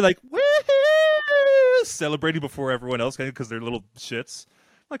 They're like woo-hoo! Celebrating before everyone else because they're little shits.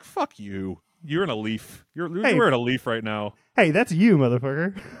 Like fuck you. You're in a leaf. We're in a leaf right now. Hey, that's you,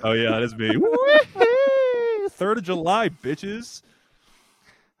 motherfucker. Oh yeah, that is me. 3rd of July, bitches.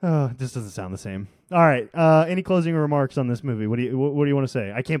 Oh, this doesn't sound the same. All right. Any closing remarks on this movie? What do you want to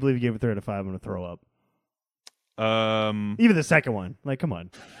say? I can't believe you gave it 3 out of 5. I'm going to throw up. Even the second one. Like, come on.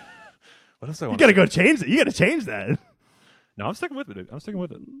 What else? You got to go change it. You got to change that. No, I'm sticking with it.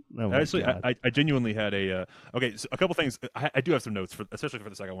 Oh actually, I genuinely had a okay. So a couple things. I do have some notes especially for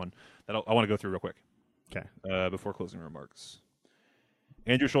the second one that I want to go through real quick. Okay. Before closing remarks.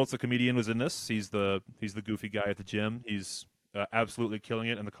 Andrew Schultz, the comedian, was in this. He's the goofy guy at the gym. He's absolutely killing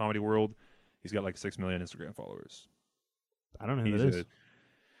it in the comedy world. He's got like 6 million Instagram followers. I don't know who that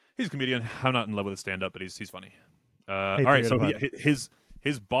is. He's a comedian. I'm not in love with his stand-up, but he's funny. All Hey, right, so Theory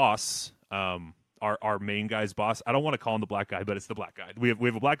his boss, our main guy's boss. I don't want to call him the black guy, but it's the black guy. We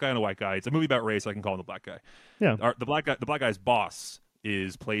have a black guy and a white guy. It's a movie about race. So I can call him the black guy. Yeah. The black guy's boss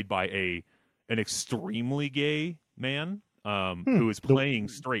is played by an extremely gay man who is playing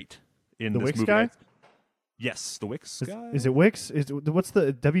straight in the this Wix movie. guy? Yes, the Wix guy. Is it Wix? What's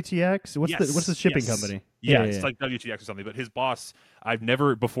the WTX? Yes, What's the shipping yes. company? Yeah, it's like WTX or something. But his boss, I've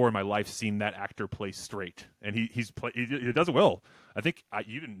never before in my life seen that actor play straight, and he does it well. I think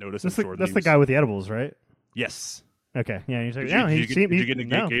you didn't notice. That's, I'm sure the guy with the edibles, right? Yes. Okay. Yeah. He's like, Did you get a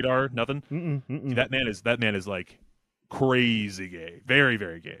no. gaydar? Nothing. Mm-mm. That man is like crazy gay, very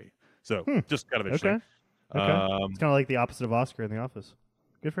very gay. So just kind of interesting. Okay. It's kind of like the opposite of Oscar in The Office.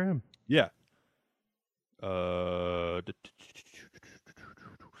 Good for him. Yeah. I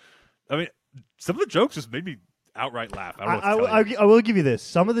mean, some of the jokes just made me outright laugh. I don't know what to tell you. I will give you this.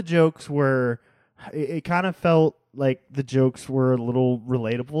 Some of the jokes were, it kind of felt like the jokes were a little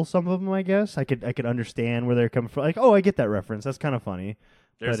relatable. Some of them, I guess, I could understand where they're coming from. Like, oh, I get that reference. That's kind of funny.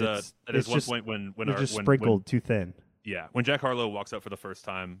 There's it's one just, point when it's just sprinkled too thin. Yeah, when Jack Harlow walks out for the first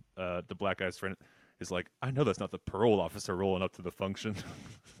time, the black guy's friend is like, "I know that's not the parole officer rolling up to the function."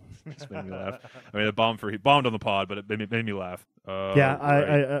 Just made me laugh. I mean, he bombed on the pod, but it made me laugh. Yeah,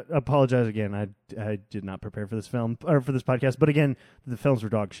 right. I apologize again. I did not prepare for this film or for this podcast, but again, the films were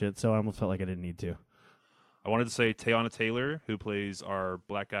dog shit, so I almost felt like I didn't need to. I wanted to say Teyana Taylor, who plays our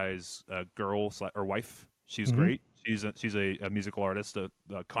black guy's girl or wife. She's great. She's a musical artist, a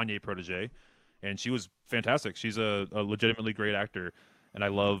Kanye protege, and she was fantastic. She's a legitimately great actor, and I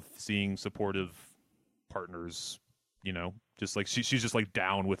love seeing supportive partners. You know, just like she's just like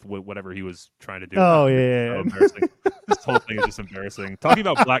down with whatever he was trying to do. Oh yeah. So embarrassing. This whole thing is just embarrassing. Talking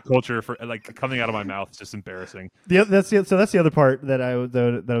about black culture for like coming out of my mouth is just embarrassing. That's the other part that I was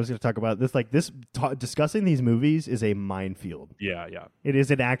going to talk about. Discussing these movies is a minefield. Yeah. It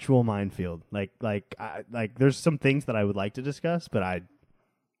is an actual minefield. Like there's some things that I would like to discuss, but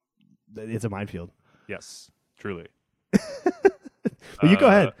it's a minefield. Yes, truly. But you go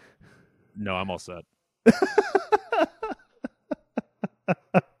ahead. No, I'm all set.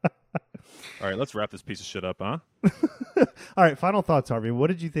 All right, let's wrap this piece of shit up, huh? All right, final thoughts, Harvey. What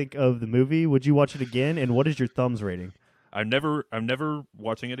did you think of the movie? Would you watch it again? And what is your thumbs rating? I'm never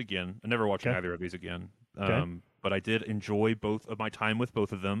watching it again. I'm never watching either of these again. But I did enjoy both of my time with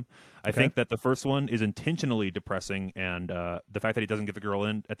both of them. I think that the first one is intentionally depressing, and the fact that he doesn't get the girl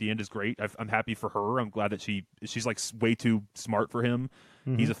in at the end is great. I'm happy for her. I'm glad that she's like way too smart for him.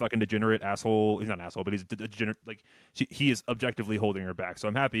 He's a fucking degenerate asshole. He's not an asshole, but he's a degenerate. Like he is objectively holding her back. So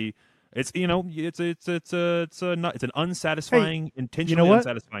I'm happy. It's it's an unsatisfying, intentionally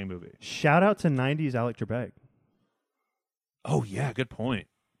unsatisfying movie. Shout out to '90s Alec Trebek. Oh yeah, good point.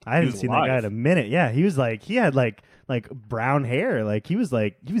 I haven't seen that guy in a minute. Yeah, he had like brown hair. Like he was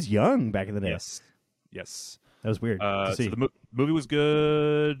young back in the day. Yes. That was weird to see. So the movie was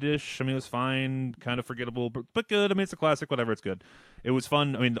good-ish. I mean, it was fine, kind of forgettable, but good. I mean, it's a classic. Whatever, it's good. It was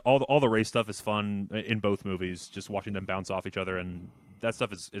fun. I mean, all the race stuff is fun in both movies. Just watching them bounce off each other, and that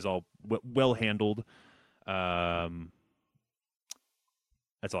stuff is all well handled. That's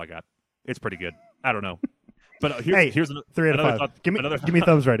all I got. It's pretty good. I don't know. But here's 3 out of 5. Thought, give me a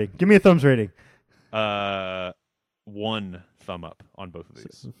thumbs rating. Give me a thumbs rating. 1 thumb up on both of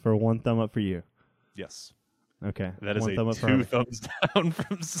these. For 1 thumb up for you. Yes. Okay. That is 1 thumb up for 2 thumbs down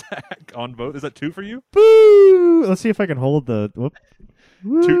from Zach on both. Is that 2 for you? Boo! Let's see if I can hold the. Whoop.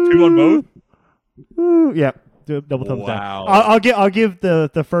 2 on both. Woo. Yeah. Double thumbs down. I'll give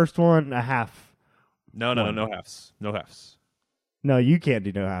the first one a half. No halves. No halves. No, you can't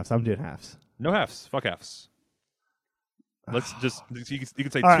do no halves. I'm doing halves. No halves. Fuck halves. Let's just you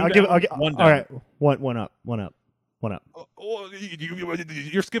can say all 2 right, down, I'll give 1 down. All right, one up. Oh,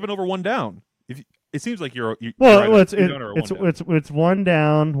 you're skipping over 1 down. It seems like you're it's 1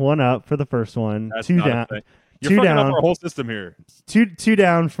 down, 1 up for the first one. That's 2 down. You're fucking up our whole system here. 2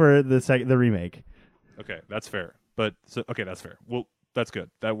 down for the remake. Okay, that's fair. That's fair. Well, that's good.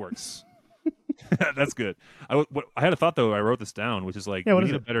 That works. That's good. I had a thought though. I wrote this down, which is like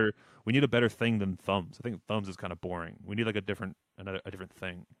we need a better thing than thumbs. I think thumbs is kind of boring. We need like a different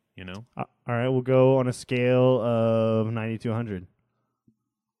thing. You know. All right, we'll go on a scale of 90 to 100.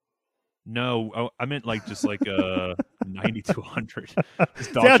 No, I meant like just like 90 to 100.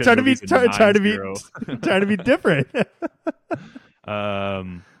 Yeah, trying to be different.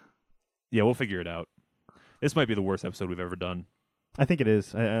 Yeah, we'll figure it out. This might be the worst episode we've ever done. I think it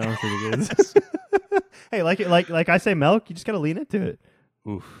is. I honestly think it is. Hey, like I say, milk. You just gotta lean into it.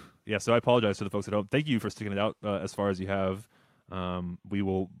 Oof. Yeah. So I apologize to the folks at home. Thank you for sticking it out as far as you have. We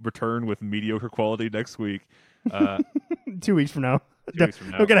will return with mediocre quality next week. 2 weeks from now. 2 weeks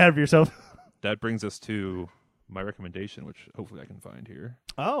from now. Don't get ahead of yourself. That brings us to my recommendation, which hopefully I can find here.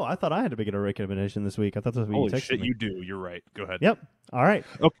 Oh, I thought I had to make it a recommendation this week. I thought that's what you Holy texted shit, me. you do. You're right. Go ahead. Yep. All right.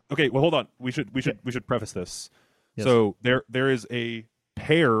 Okay. Well, hold on. We should preface this. Yes. So there is a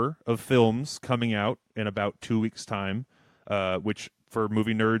pair of films coming out in about 2 weeks' time, which for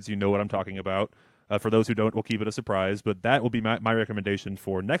movie nerds, you know what I'm talking about. For those who don't, we'll keep it a surprise. But that will be my recommendation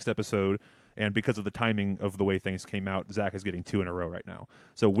for next episode. And because of the timing of the way things came out, Zach is getting 2 in a row right now.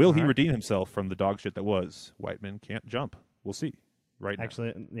 So will he redeem himself from the dog shit that was White Men Can't Jump? We'll see. Right now.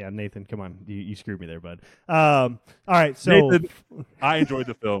 Actually, yeah, Nathan, come on. You screwed me there, bud. All right, so... Nathan, I enjoyed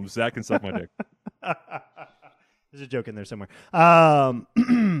the film. Zach can suck my dick. There's a joke in there somewhere. The...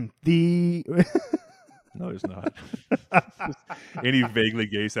 No, there's not. Any vaguely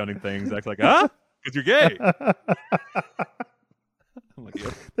gay-sounding things, Zach's like, huh? Because you're gay. I'm like, yeah.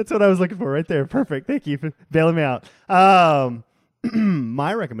 That's what I was looking for right there. Perfect. Thank you for bailing me out.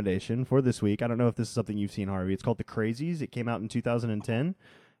 My recommendation for this week, I don't know if this is something you've seen, Harvey. It's called The Crazies. It came out in 2010.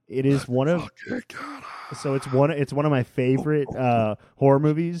 It is one of it's one of my favorite horror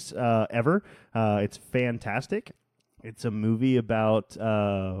movies ever. It's fantastic. It's a movie about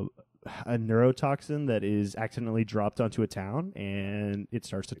a neurotoxin that is accidentally dropped onto a town, and it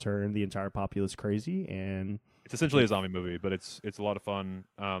starts to turn the entire populace crazy. And it's essentially a zombie movie, but it's a lot of fun.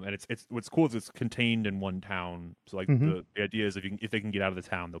 And it's what's cool is it's contained in one town. So like the idea is if they can get out of the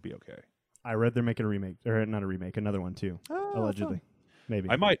town, they'll be okay. I read they're making a remake, or not a remake, another one too, allegedly. Fun. Maybe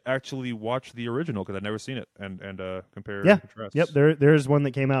I might actually watch the original because I've never seen it and compare. Yeah, and contrast. yep. There's one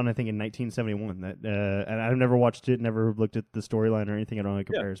that came out, I think, in 1971. That and I've never watched it, never looked at the storyline or anything. I don't know how it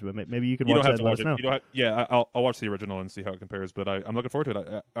compares, but maybe you could watch that and let us know. I'll watch the original and see how it compares. But I'm looking forward to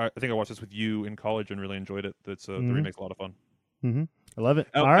it. I think I watched this with you in college and really enjoyed it. That's the remake's a lot of fun. Mm-hmm. I love it.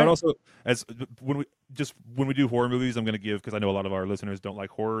 All right. And also, when we do horror movies, I'm going to give, because I know a lot of our listeners don't like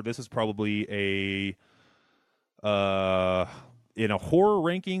horror. This is probably in a horror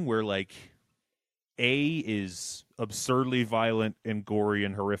ranking where like A is absurdly violent and gory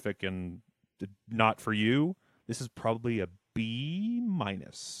and horrific and not for you. This is probably a B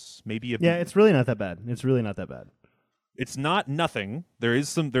minus, maybe a B. Yeah, it's really not that bad. It's really not that bad. It's not nothing. There is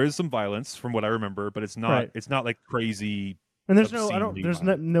some violence from what I remember, but it's not. Right. It's not like crazy. And there's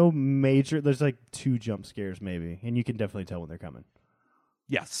no major. There's like 2 jump scares maybe, and you can definitely tell when they're coming.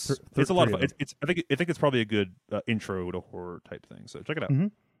 Yes, it's a lot of fun. I think it's probably a good intro to horror type thing. So check it out. Mm-hmm.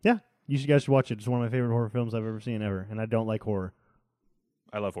 Yeah, you guys should watch it. It's one of my favorite horror films I've ever seen ever, and I don't like horror.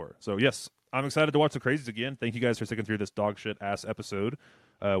 I love horror. So yes, I'm excited to watch The Crazies again. Thank you guys for sticking through this dog shit ass episode.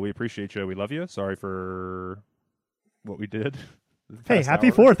 We appreciate you. We love you. Sorry for what we did. Hey,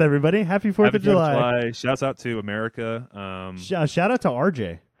 happy 4th, everybody! Happy 4th of July. Shouts out to America. Shout out to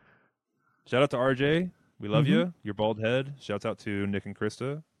RJ. Shout out to RJ. We love you. Your bald head. Shouts out to Nick and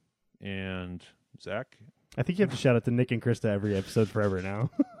Krista and Zach. I think you have to shout out to Nick and Krista every episode forever now.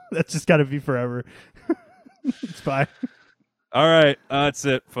 That's just got to be forever. It's fine. All right, that's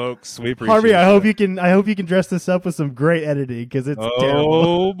it, folks. We appreciate Harvey, it. I hope you can dress this up with some great editing because it's terrible.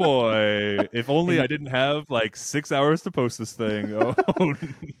 Oh boy! If only I didn't have like 6 hours to post this thing. Oh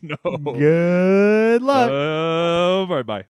no! Good luck. Bye bye.